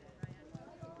Rowville.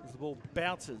 As the ball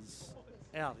bounces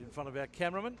out in front of our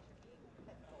cameraman.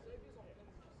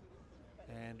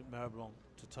 And Maribyrnong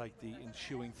to take the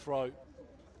ensuing throw.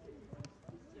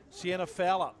 Sienna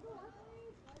Fowler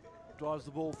drives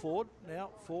the ball forward now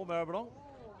for Maribyrnong.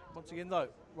 Once again though,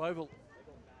 Rowville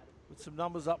with some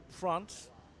numbers up front.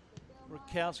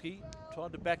 Rakowski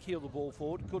tried to backheel the ball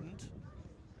forward, couldn't.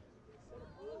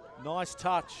 Nice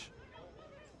touch.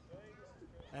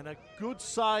 And a good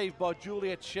save by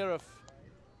Juliet Sheriff.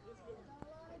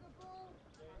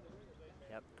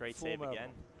 Yep, great save again.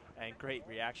 And great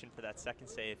reaction for that second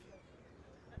save.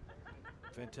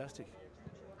 Fantastic.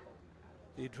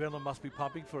 The adrenaline must be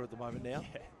pumping for her at the moment now.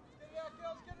 Yeah.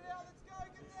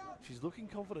 She's looking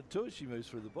confident too as she moves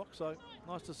through the box, so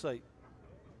nice to see.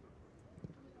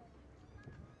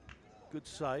 Good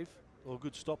save, or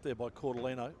good stop there by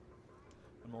Cordolino.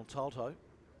 And Montalto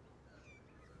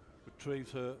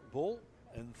retrieves her ball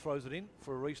and throws it in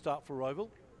for a restart for Rowville.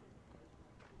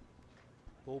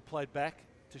 Ball played back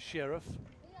to Sheriff.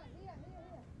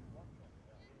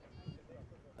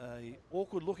 A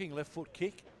awkward looking left foot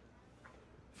kick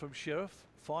from Sheriff.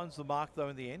 Finds the mark though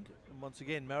in the end. And once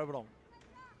again, Maribyrnong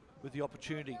with the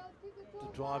opportunity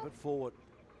to drive it forward.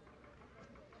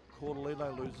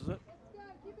 Cordolino loses it.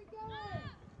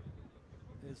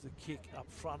 There's the kick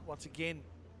up front once again.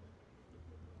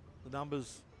 The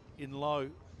numbers in low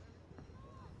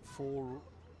for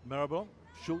Maribyrnong.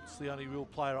 Schultz, the only real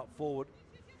player up forward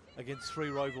against three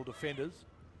Rowville defenders.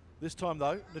 This time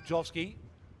though, Najovsky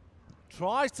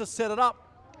tries to set it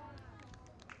up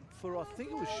for, I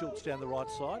think it was Schultz down the right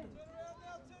side.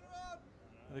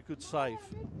 And a good save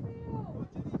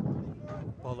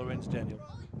by Lorenz Daniel.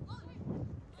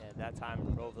 Yeah, that time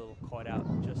Rowville caught out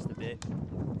just a bit.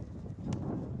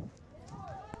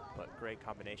 But great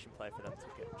combination play for them to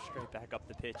get straight back up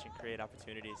the pitch and create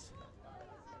opportunities.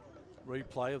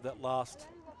 Replay of that last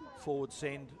forward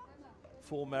send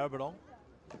for Maribyrnong.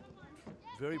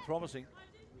 Very promising.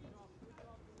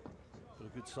 But a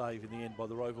good save in the end by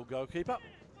the Rowville goalkeeper.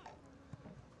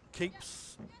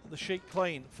 Keeps the sheet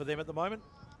clean for them at the moment.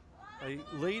 A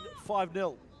lead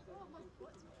 5-0.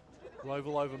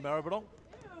 Rowville over Maribyrnong.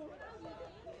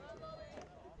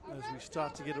 As we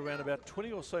start to get around about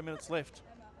 20 or so minutes left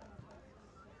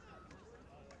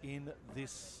in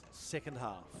this second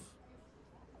half.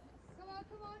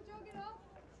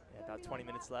 Yeah, about 20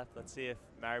 minutes left. Let's see if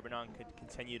Maribyrnong could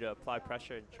continue to apply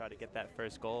pressure and try to get that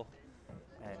first goal.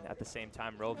 And at the same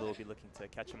time, Rowville will be looking to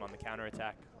catch them on the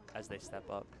counterattack as they step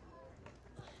up.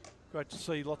 Great to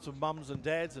see lots of mums and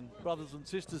dads and brothers and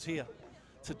sisters here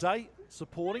today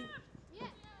supporting.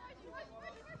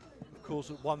 Of course,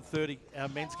 at 1:30, our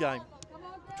men's game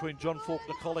between John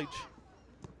Faulkner College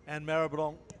and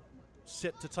Maribyrnong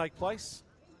set to take place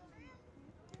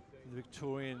in the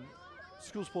Victorian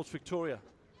School Sports Victoria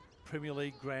Premier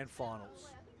League Grand Finals.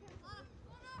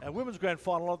 Our women's grand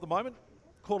final at the moment,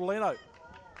 Cordolino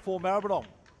for Maribyrnong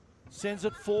sends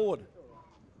it forward.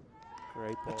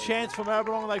 Great ball. A chance for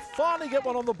Maribyrnong, and they finally get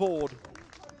one on the board.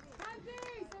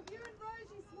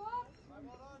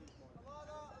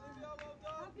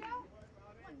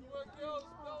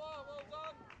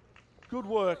 Good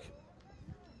work.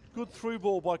 Good through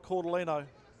ball by Cordolino.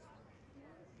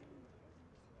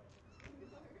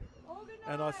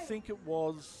 And I think it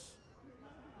was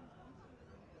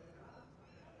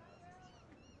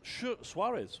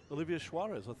Suarez, Olivia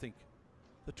Suarez, I think,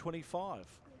 the 25.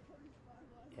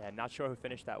 Yeah, not sure who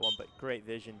finished that one, but great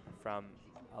vision from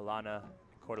Alana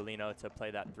Cordolino to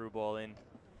play that through ball in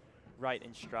right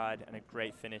in stride, and a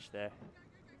great finish there.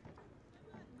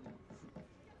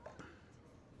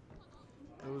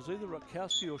 It was either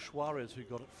Rakowski or Suarez who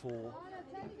got it for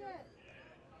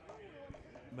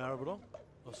Maribyrnong.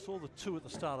 I saw the two at the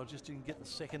start, I just didn't get the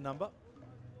second number.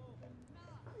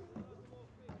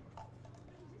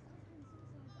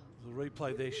 The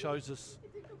replay there shows us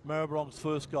Maribyrnong's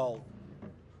first goal.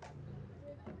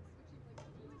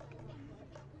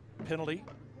 Penalty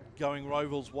going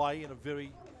Rowville's way in a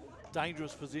very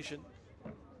dangerous position.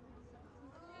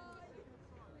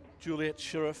 Juliet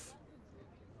Sheriff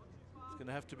is going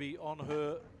to have to be on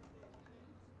her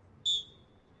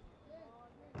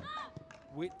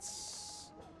wits.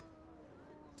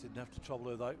 Didn't have to trouble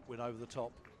her though, went over the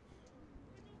top.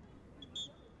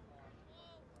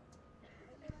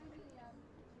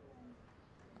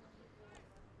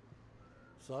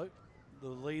 So the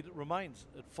lead remains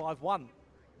at 5-1,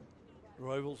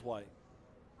 Rowville's way.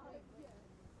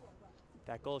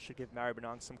 That goal should give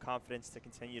Maribyrnong some confidence to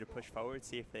continue to push forward,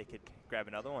 see if they could grab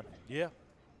another one. Yeah.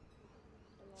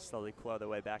 Slowly claw their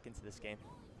way back into this game.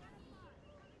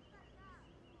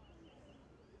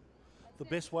 The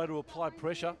best way to apply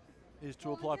pressure is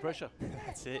to apply pressure.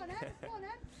 That's it. Press, press,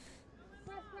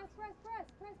 press, press,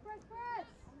 press, press, press.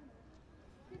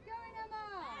 Keep going,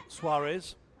 Emma.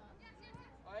 Suarez,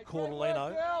 Hey, Cordelino.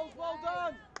 great work, girls, well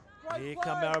done. Great Here play.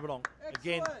 come Maribyrnong.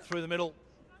 Again, Excellent. through the middle.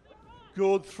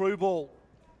 Good through ball.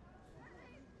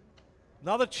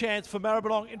 Another chance for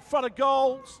Maribyrnong in front of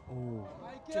goals.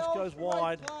 Hey, Just girls, goes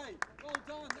wide. Great play. Well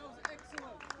done, that was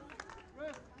excellent.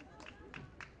 Ref.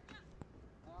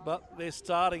 But they're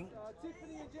starting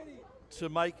Tiffany and Jenny. to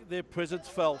make their presence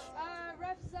felt.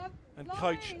 Refs up. And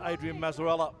coach Adrian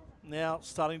Mazzarella now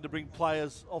starting to bring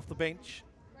players off the bench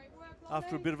Great work, after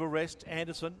a Lonnie. bit of a rest.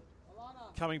 Anderson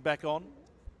Alana. coming back on.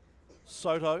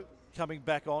 Soto coming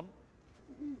back on.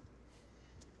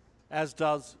 As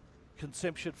does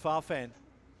Conception Farfan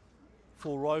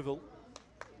for Rowville.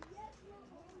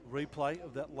 Replay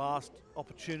of that last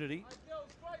opportunity. Hey, girls,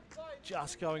 great play.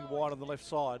 Just going wide on the left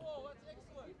side. Oh, that's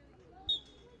excellent.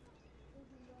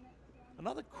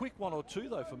 Another quick one or two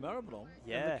though for Maribyrnong. And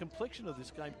Yeah. the complexion of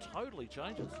this game totally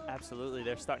changes. Absolutely.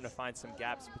 They're starting to find some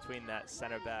gaps between that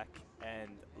center back and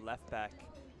left back,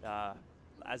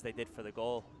 as they did for the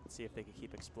goal. Let's see if they can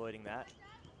keep exploiting that.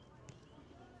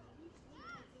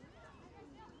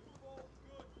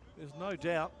 There's no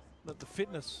doubt that the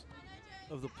fitness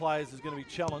of the players is going to be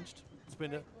challenged. It's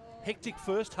been a hectic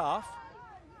first half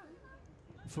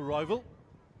for Rowville.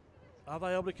 Are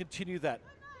they able to continue that?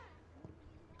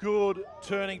 Good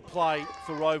turning play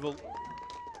for Rowville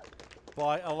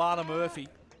by Alana Murphy,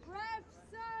 Refs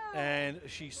up. and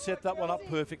she set that one up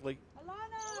perfectly.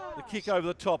 Alana. The kick over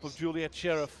the top of Juliet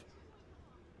Sheriff,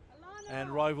 Alana. and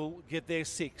Rowville get their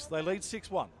 6. They lead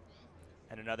 6-1.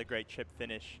 And another great chip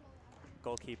finish.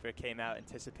 Goalkeeper came out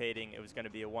anticipating it was going to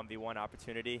be a 1v1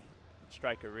 opportunity.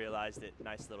 Striker realized it.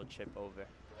 Nice little chip over.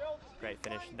 Great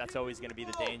finish. And that's always going to be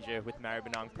the danger with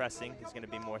Maribyrnong pressing. There's going to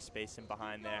be more space in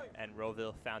behind there, and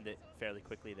Rowville found it fairly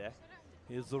quickly there.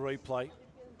 Here's the replay.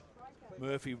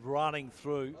 Murphy running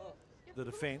through the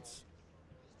defence.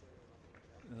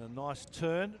 And a nice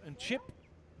turn and chip.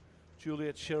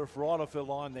 Juliet Sheriff right off her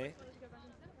line there.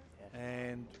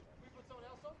 And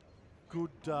good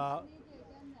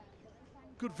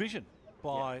good vision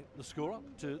by the scorer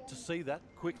to see that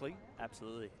quickly.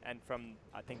 Absolutely. And from,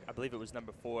 I believe it was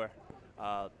number 4,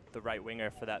 the right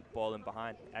winger for that ball in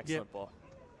behind. Excellent ball.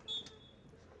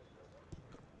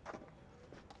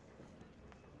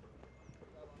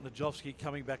 Najovsky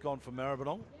coming back on for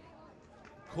Maribyrnong.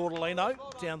 Cordelino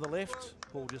down the left.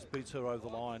 Ball just beats her over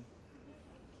the line.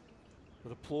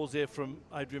 But applause there from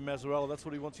Adrian Mazzarella. That's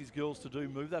what he wants his girls to do.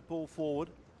 Move that ball forward.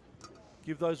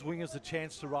 Give those wingers a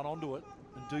chance to run onto it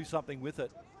and do something with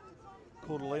it.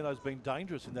 Cordelino's been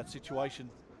dangerous in that situation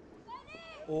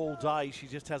all day. She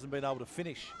just hasn't been able to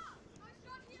finish.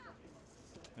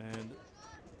 And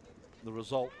the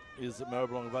result is that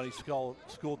Maribyrnong have only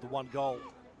scored the 1 goal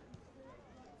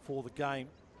for the game.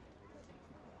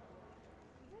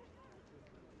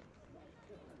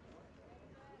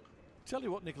 Tell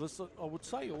you what, Nicholas, I would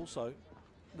say also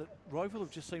that Rowville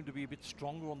have just seemed to be a bit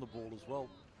stronger on the ball as well.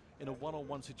 In a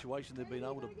one-on-one situation, they've been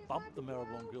able to bump the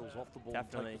Maribyrnong girls off the ball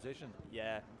Definitely. and take possession.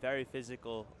 Yeah, very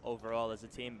physical overall as a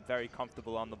team. Very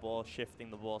comfortable on the ball, shifting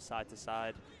the ball side to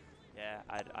side. Yeah,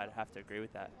 I'd have to agree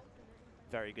with that.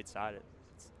 Very good side, it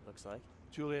looks like.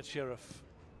 Juliet Sheriff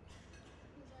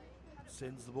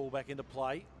sends the ball back into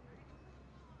play.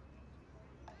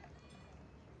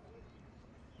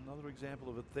 Another example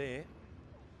of it there.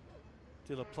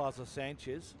 De La Plaza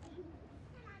Sanchez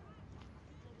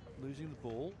losing the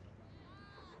ball.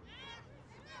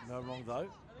 No wrong though.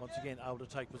 Once again, able to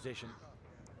take possession.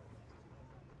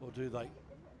 Or do they?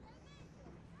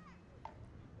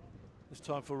 This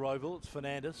time for Rowville, it's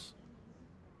Fernandez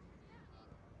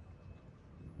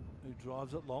who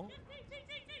drives it long. Once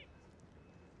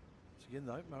again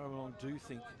though, Maribyrnong do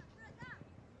think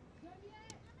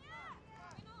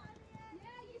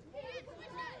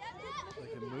they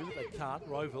can move it. They can't.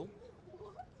 Rowville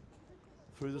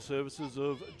through the services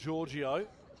of Giorgio,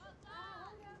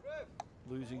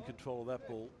 losing control of that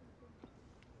ball.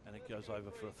 and it goes over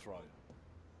for a throw.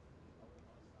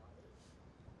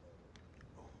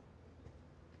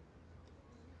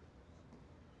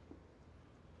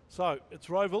 So it's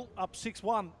Rowville up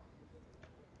 6-1.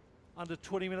 Under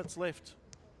 20 minutes left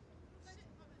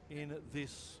in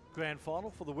this grand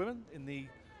final for the women in the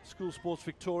School Sports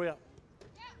Victoria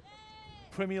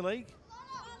Premier League.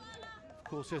 Of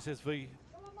course, SSV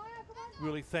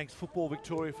really thanks Football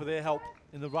Victoria for their help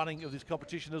in the running of this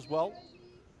competition as well.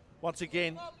 Once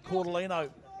again, Cordellino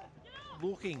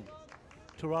looking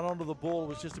to run onto the ball,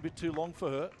 was just a bit too long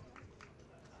for her.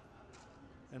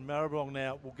 And Maribyrnong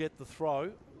now will get the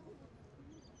throw.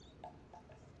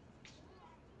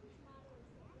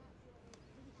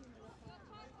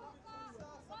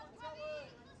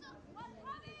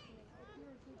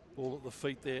 Ball at the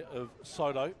feet there of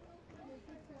Soto.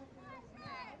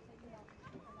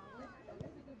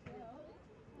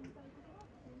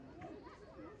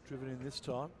 Driven in this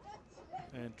time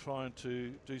and trying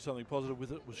to do something positive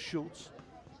with it was Schultz.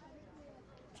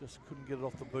 Just couldn't get it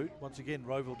off the boot. Once again,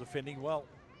 Rowville defending well.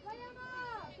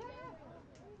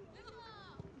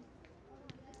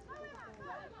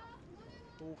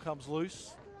 Ball comes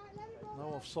loose.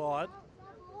 No offside.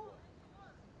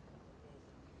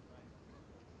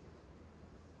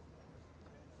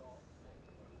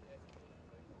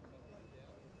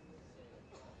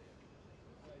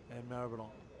 And Maribyrnong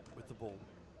with the ball.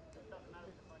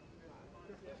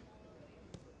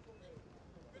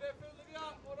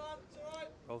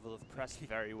 Rowville have pressed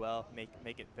very well, make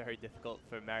it very difficult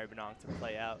for Maribyrnong to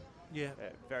play out. Yeah.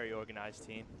 Very organized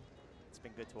team. It's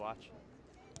been good to watch.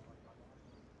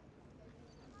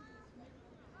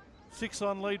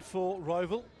 6-on lead for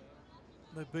Rowville.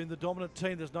 They've been the dominant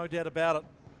team, there's no doubt about it,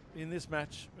 in this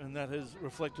match, and that has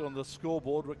reflected on the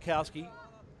scoreboard. Rakowski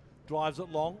drives it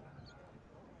long.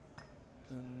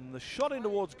 And the shot in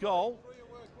towards goal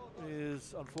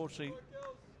is unfortunately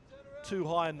too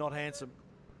high and not handsome.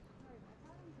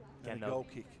 And a goal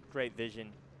kick. Great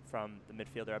vision from the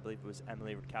midfielder, I believe it was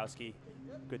Emily Rakowski.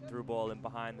 Good through ball in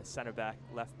behind the center back,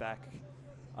 left back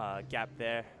gap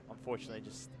there. Unfortunately,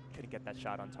 just couldn't get that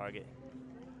shot on target.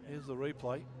 Here's the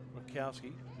replay.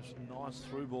 Rakowski, just a nice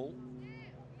through ball.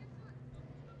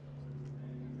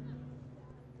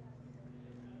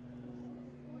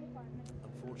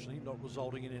 Unfortunately, not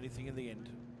resulting in anything in the end.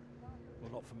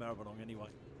 Well, not for Maribyrnong anyway.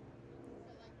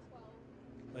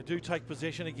 They do take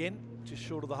possession again, just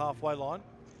short of the halfway line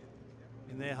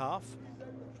in their half.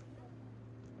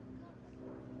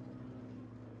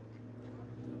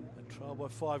 And trail by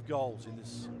 5 goals in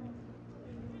this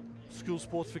School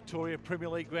Sports Victoria Premier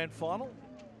League Grand Final.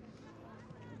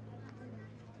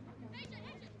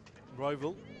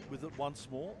 Rowville with it once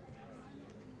more.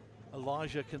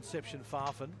 Elijah Conception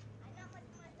Farfan.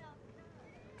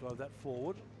 Drive that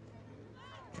forward.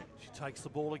 She takes the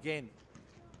ball again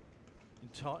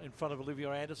in front of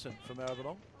Olivia Anderson from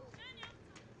Maribyrnong.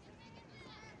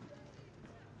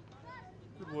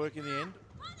 Good work in the end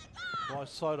by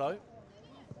Soto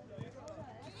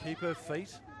to keep her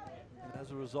feet and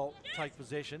as a result take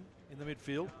possession in the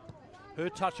midfield. Her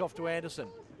touch off to Anderson.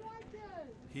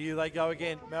 Here they go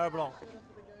again, Maribyrnong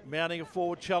mounting a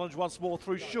forward challenge once more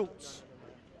through Schultz.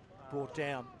 Brought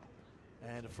down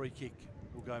and a free kick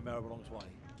will go Maribyrnong's way.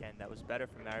 Again, that was better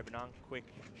from Maribyrnong. Quick,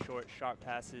 short, sharp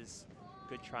passes,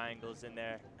 good triangles in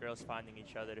there, girls finding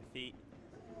each other to feet.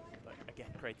 But again,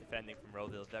 great defending from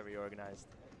Rowville, very organized.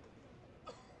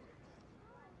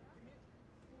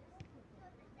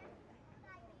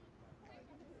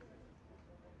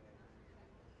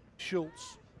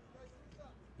 Schultz,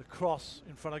 the cross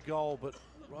in front of goal, but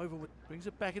Rowville brings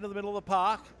it back into the middle of the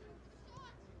park.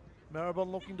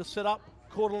 Maribyrnong looking to set up.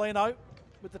 Cordellino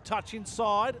with the touch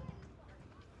inside.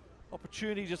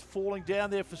 Opportunity just falling down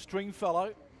there for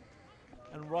Stringfellow.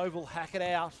 And Rowville hack it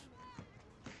out.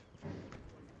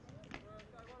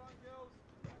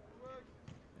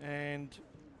 And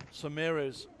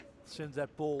Samaras sends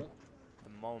that ball.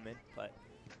 The moment, but.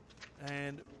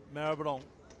 And Maribyrnong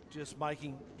just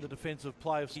making the defensive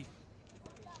play of.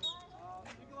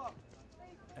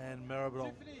 And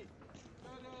Maribyrnong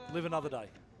live another day.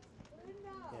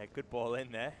 Yeah, good ball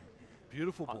in there.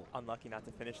 Beautiful ball. Unlucky not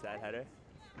to finish that header.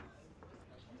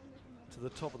 To the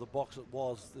top of the box it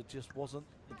was. It just wasn't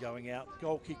going out.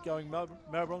 Goal kick going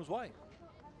Maribyrnong's way.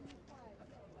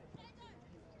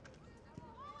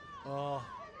 Oh,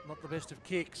 not the best of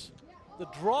kicks. The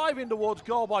drive in towards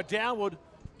goal by Downward.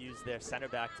 Use their centre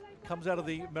back. Comes out of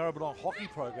the Maribyrnong hockey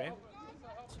program.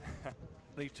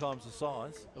 3 times the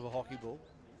size of a hockey ball.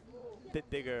 Bit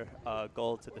bigger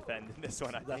goal to defend in this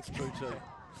one, I think. That's true too.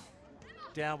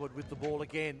 Downward with the ball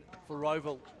again for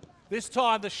Rowville. This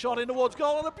time the shot in towards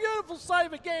goal and a beautiful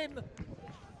save again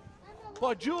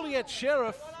by Juliet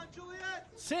Sheriff.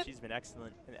 Set. She's been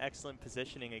excellent, an excellent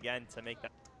positioning again to make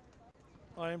that.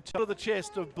 I am to the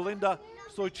chest of Belinda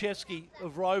Stojewski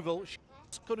of Rowville. She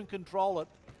just couldn't control it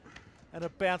and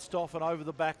it bounced off and over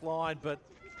the back line, but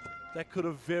that could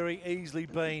have very easily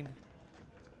been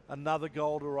another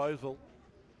goal to Rowville.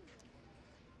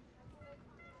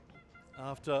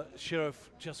 After Sheriff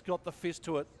just got the fist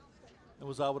to it and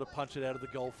was able to punch it out of the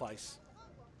goal face.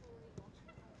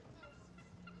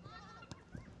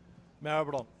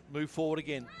 Maribyrnong move forward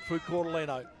again through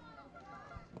Cordellino.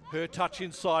 Her touch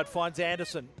inside finds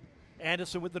Anderson.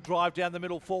 Anderson with the drive down the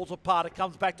middle, falls apart. It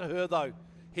comes back to her though.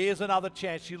 Here's another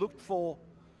chance. She looked for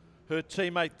her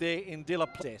teammate there in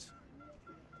Dillapset.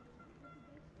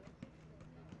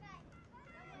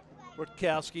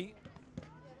 Rutkowski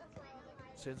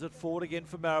sends it forward again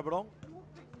for Maribyrnong.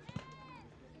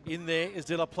 In there is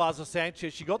De La Plaza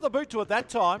Sanchez. She got the boot to it that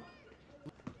time.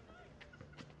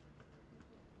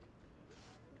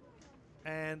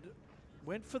 And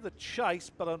went for the chase,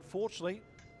 but unfortunately,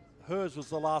 hers was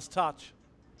the last touch.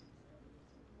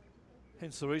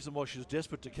 Hence the reason why she was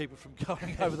desperate to keep it from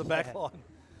going over the back line.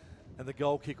 And the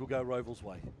goal kick will go Rowville's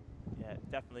way. Yeah,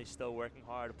 definitely still working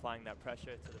hard, applying that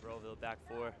pressure to the Rowville back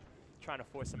four, trying to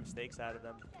force some mistakes out of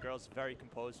them. The girls very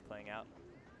composed playing out.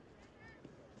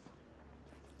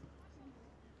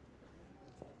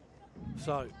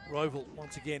 So, Rowville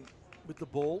once again with the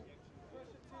ball.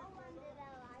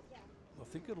 I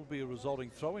think it'll be a resulting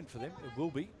throw-in for them. It will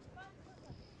be.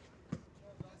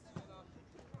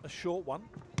 A short one.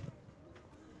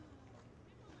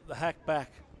 The hack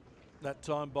back, that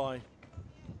time by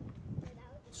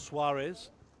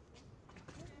Suarez.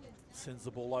 Sends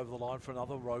the ball over the line for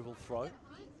another Rowville throw.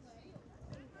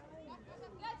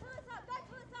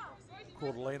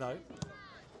 Cordellino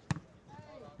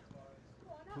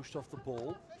pushed off the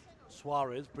ball.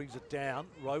 Suarez brings it down.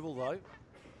 Rowville though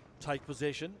take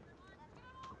possession.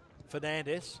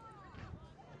 Fernandez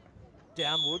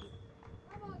downward.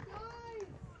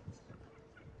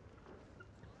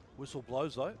 Whistle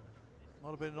blows though. Might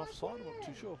have been an offside, I'm not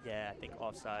too sure. Yeah, I think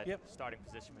offside. Yep. Starting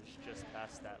position was just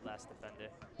past that last defender.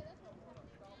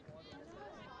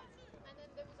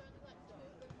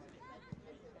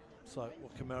 So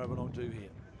what can Maribyrnong do here?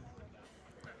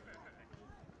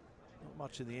 Not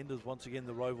much in the end as once again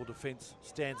the Rowville defence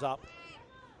stands up.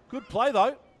 Good play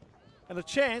though, and a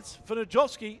chance for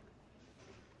Najowski.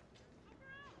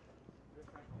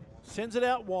 Sends it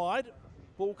out wide.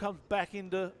 Ball comes back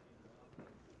into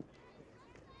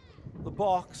the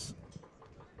box.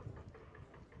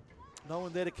 No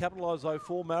one there to capitalise though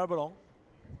for Maribyrnong.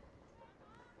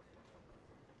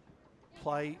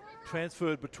 Play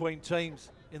transferred between teams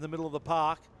in the middle of the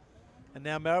park. And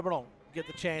now Maribyrnong get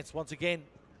the chance once again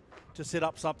to set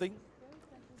up something.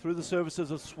 Through the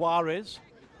services of Suarez.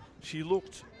 She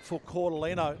looked for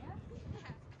Cordellino.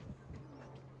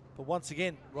 But once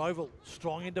again, Rowville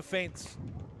strong in defence.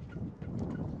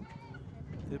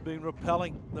 They've been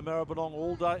repelling the Maribyrnong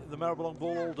all day, the Maribyrnong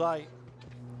ball all day.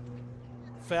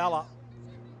 Fowler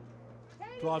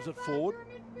drives it forward.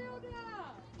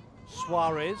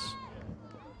 Suarez.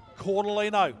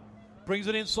 Cordellino brings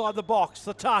it inside the box.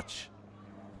 The touch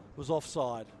was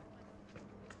offside.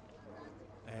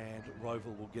 And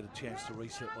Rowville will get a chance to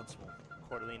reset once more.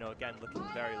 Cordellino again looking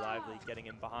very lively, getting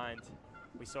in behind.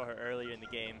 We saw her earlier in the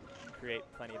game create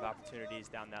plenty of opportunities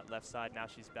down that left side. Now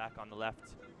she's back on the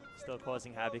left, still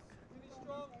causing havoc.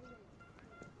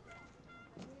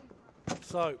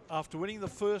 So after winning the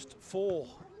first 4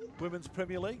 Women's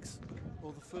Premier Leagues,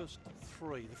 or the first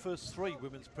three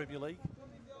Women's Premier League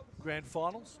Grand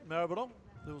Finals, Maribyrnong,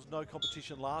 there was no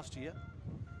competition last year.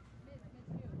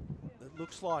 It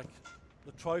looks like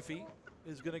the trophy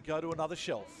is going to go to another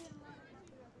shelf.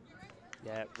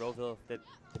 Yeah, Rowville, they've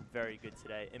been very good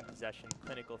today in possession,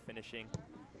 clinical finishing,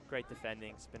 great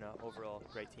defending. It's been an overall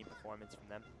great team performance from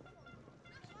them.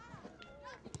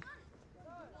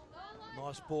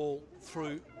 Nice ball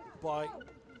through by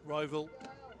Rowville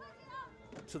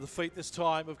to the feet this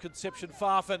time of Conception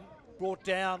Farfan. Brought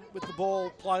down with the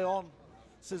ball, play on,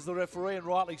 says the referee, and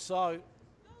rightly so.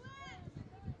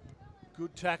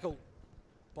 Good tackle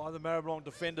by the Maribyrnong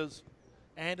defenders.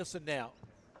 Anderson now.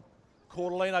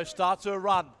 Cordellino starts her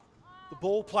run. The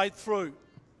ball played through.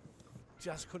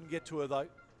 Just couldn't get to her though.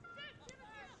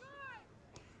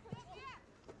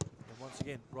 And once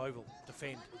again, Rowville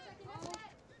defend.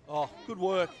 Oh, good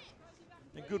work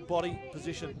and good body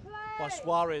position by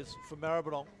Suarez for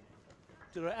Maribyrnong.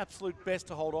 Did her absolute best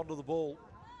to hold on to the ball.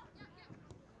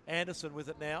 Anderson with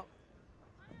it now.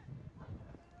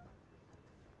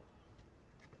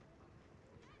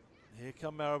 Here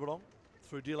come Maribyrnong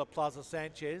through De La Plaza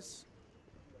Sanchez.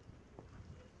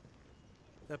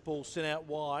 That ball sent out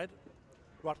wide.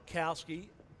 Rutkowski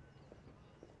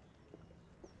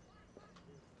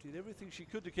did everything she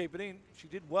could to keep it in. She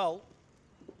did well.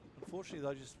 Unfortunately,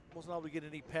 though, just wasn't able to get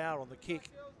any power on the kick.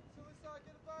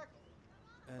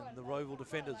 And the Rowville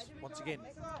defenders, once again,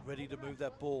 ready to move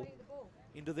that ball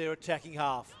into their attacking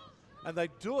half. And they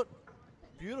do it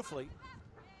beautifully,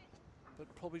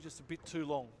 but probably just a bit too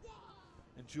long.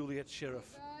 And Juliet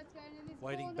Sheriff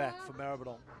waiting back for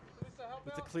Maribyrnong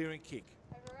with the clearing kick.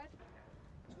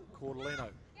 Cordolino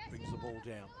brings the ball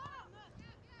down.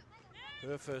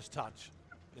 Her first touch,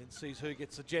 then sees who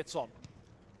gets the Jets on.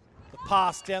 The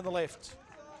pass down the left,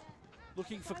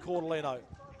 looking for Cordolino.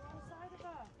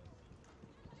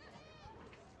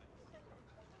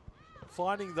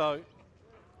 Finding, though,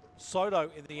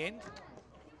 Soto in the end.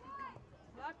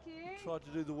 Tried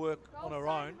to do the work on her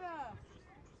own.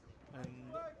 And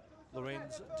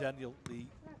Lorenz Daniel, the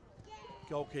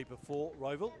goalkeeper for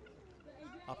Rowville,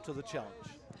 up to the challenge.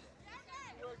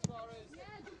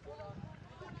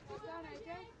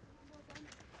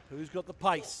 Who's got the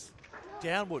pace?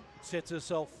 Downward, sets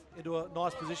herself into a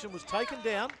nice position, was taken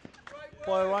down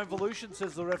by her own volition,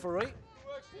 says the referee.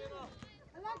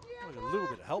 A little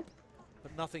bit of help,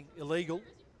 but nothing illegal.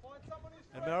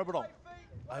 And Maribyrnong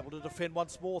able to defend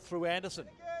once more through Anderson.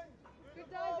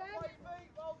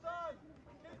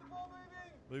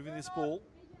 Moving this ball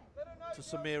to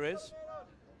Samirez.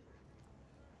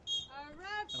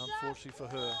 And unfortunately for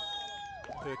her,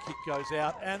 her kick goes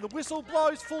out and the whistle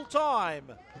blows full time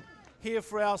here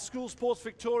for our School Sports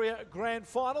Victoria Grand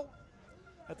Final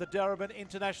at the Darabin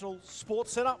International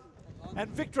Sports Centre.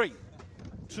 And victory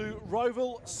to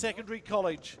Rowville Secondary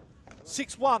College.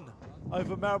 6-1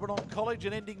 over Maribyrnong College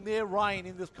and ending their reign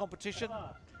in this competition.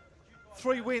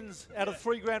 3 wins out of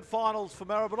 3 grand finals for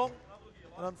Maribyrnong.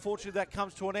 And unfortunately that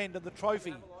comes to an end and the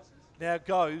trophy now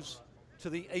goes to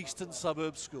the Eastern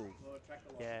Suburbs School.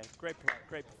 Yeah, great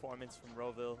performance from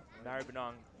Rowville.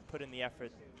 Maribyrnong put in the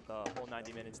effort the whole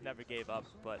 90 minutes, never gave up,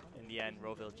 but in the end,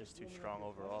 Rowville just too strong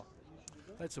overall.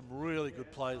 They had some really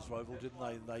good players, Rowville, didn't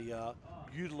they? They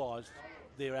utilised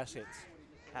their assets.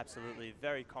 Absolutely,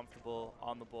 very comfortable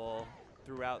on the ball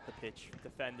throughout the pitch.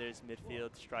 Defenders,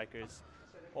 midfield, strikers,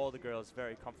 all the girls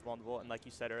very comfortable on the ball. And like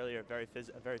you said earlier, a very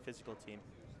physical team.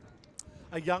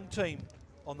 A young team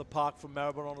on the park from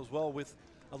Maribyrnong as well, with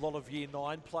a lot of Year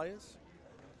 9 players.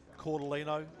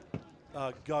 Cordolino,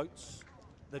 Goetz,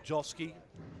 Najowski,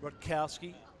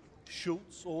 Rutkowski,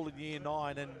 Schultz, all in Year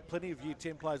 9, and plenty of Year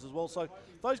 10 players as well. So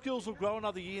those girls will grow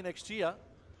another year next year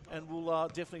and will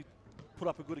definitely put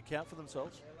up a good account for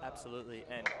themselves. Absolutely,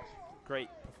 and great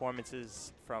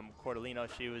performances from Cordolino.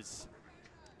 She was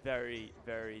very,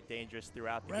 very dangerous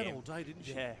throughout the game. Ran all day, didn't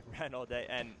she? Yeah, ran all day.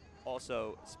 And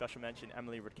also, special mention,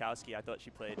 Emily Rutkowski. I thought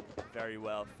she played very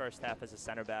well. First half as a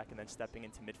center back and then stepping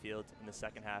into midfield in the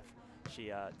second half. She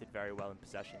did very well in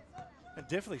possession. And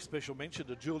definitely special mention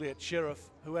to Juliet Sheriff,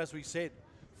 who, as we said,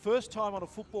 first time on a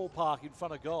football park in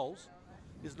front of goals,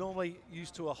 is normally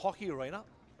used to a hockey arena,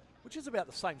 which is about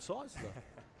the same size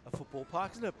as a football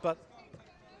park, isn't it? But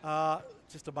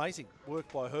just amazing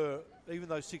work by her. Even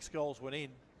though 6 goals went in,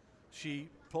 she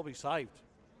probably saved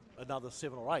another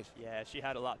 7 or 8. Yeah, she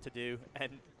had a lot to do,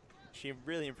 and she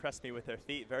really impressed me with her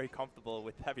feet. Very comfortable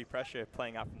with heavy pressure,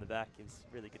 playing out from the back. It was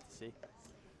really good to see.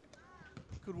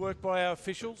 Good work by our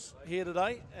officials here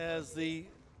today as the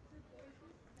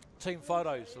team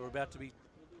photos are about to be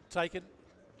taken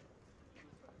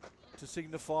to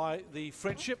signify the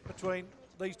friendship between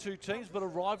these two teams, but a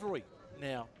rivalry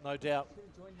now, no doubt,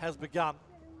 has begun,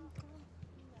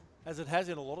 as it has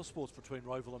in a lot of sports between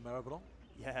Rowville and Maribyrnong.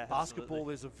 Yeah, basketball, absolutely.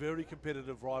 there's a very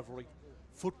competitive rivalry.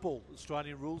 Football,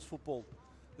 Australian rules football,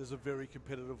 there's a very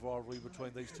competitive rivalry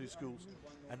between these two schools.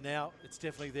 And now it's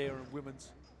definitely there in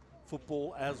women's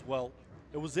football as well.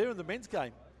 It was there in the men's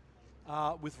game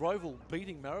with Rowville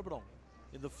beating Maribyrnong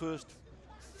in the first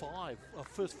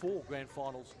 4 grand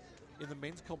finals in the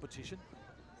men's competition.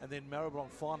 And then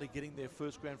Maribyrnong finally getting their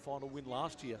first grand final win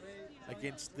last year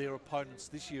against their opponents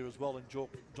this year as well in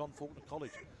John Faulkner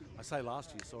College. I say last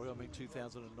year, sorry, I mean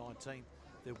 2019.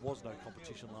 There was no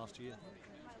competition last year.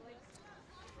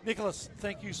 Nicholas,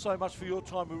 thank you so much for your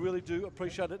time. We really do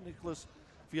appreciate it. Nicholas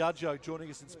Viaggio joining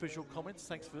us in special comments.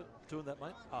 Thanks for doing that,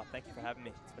 mate. Oh, thank you for having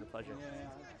me. It's been a pleasure.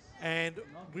 And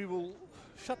we will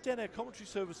shut down our commentary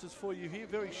services for you here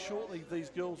very shortly. These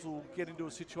girls will get into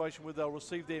a situation where they'll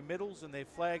receive their medals and their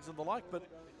flags and the like. But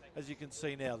as you can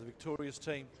see now, the victorious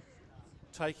team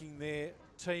taking their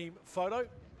team photo.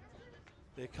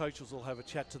 Their coaches will have a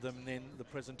chat to them and then the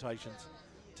presentations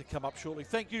to come up shortly.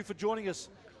 Thank you for joining us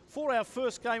for our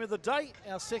first game of the day.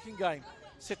 Our second game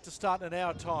set to start in an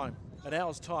hour's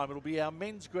time. It'll be our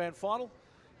men's grand final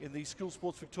in the School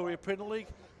Sports Victoria Premier League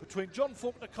between John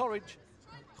Faulkner College.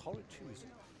 College? Who is it?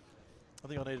 I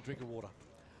think I need a drink of water.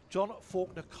 John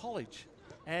Faulkner College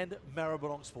and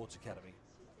Maribyrnong Sports Academy.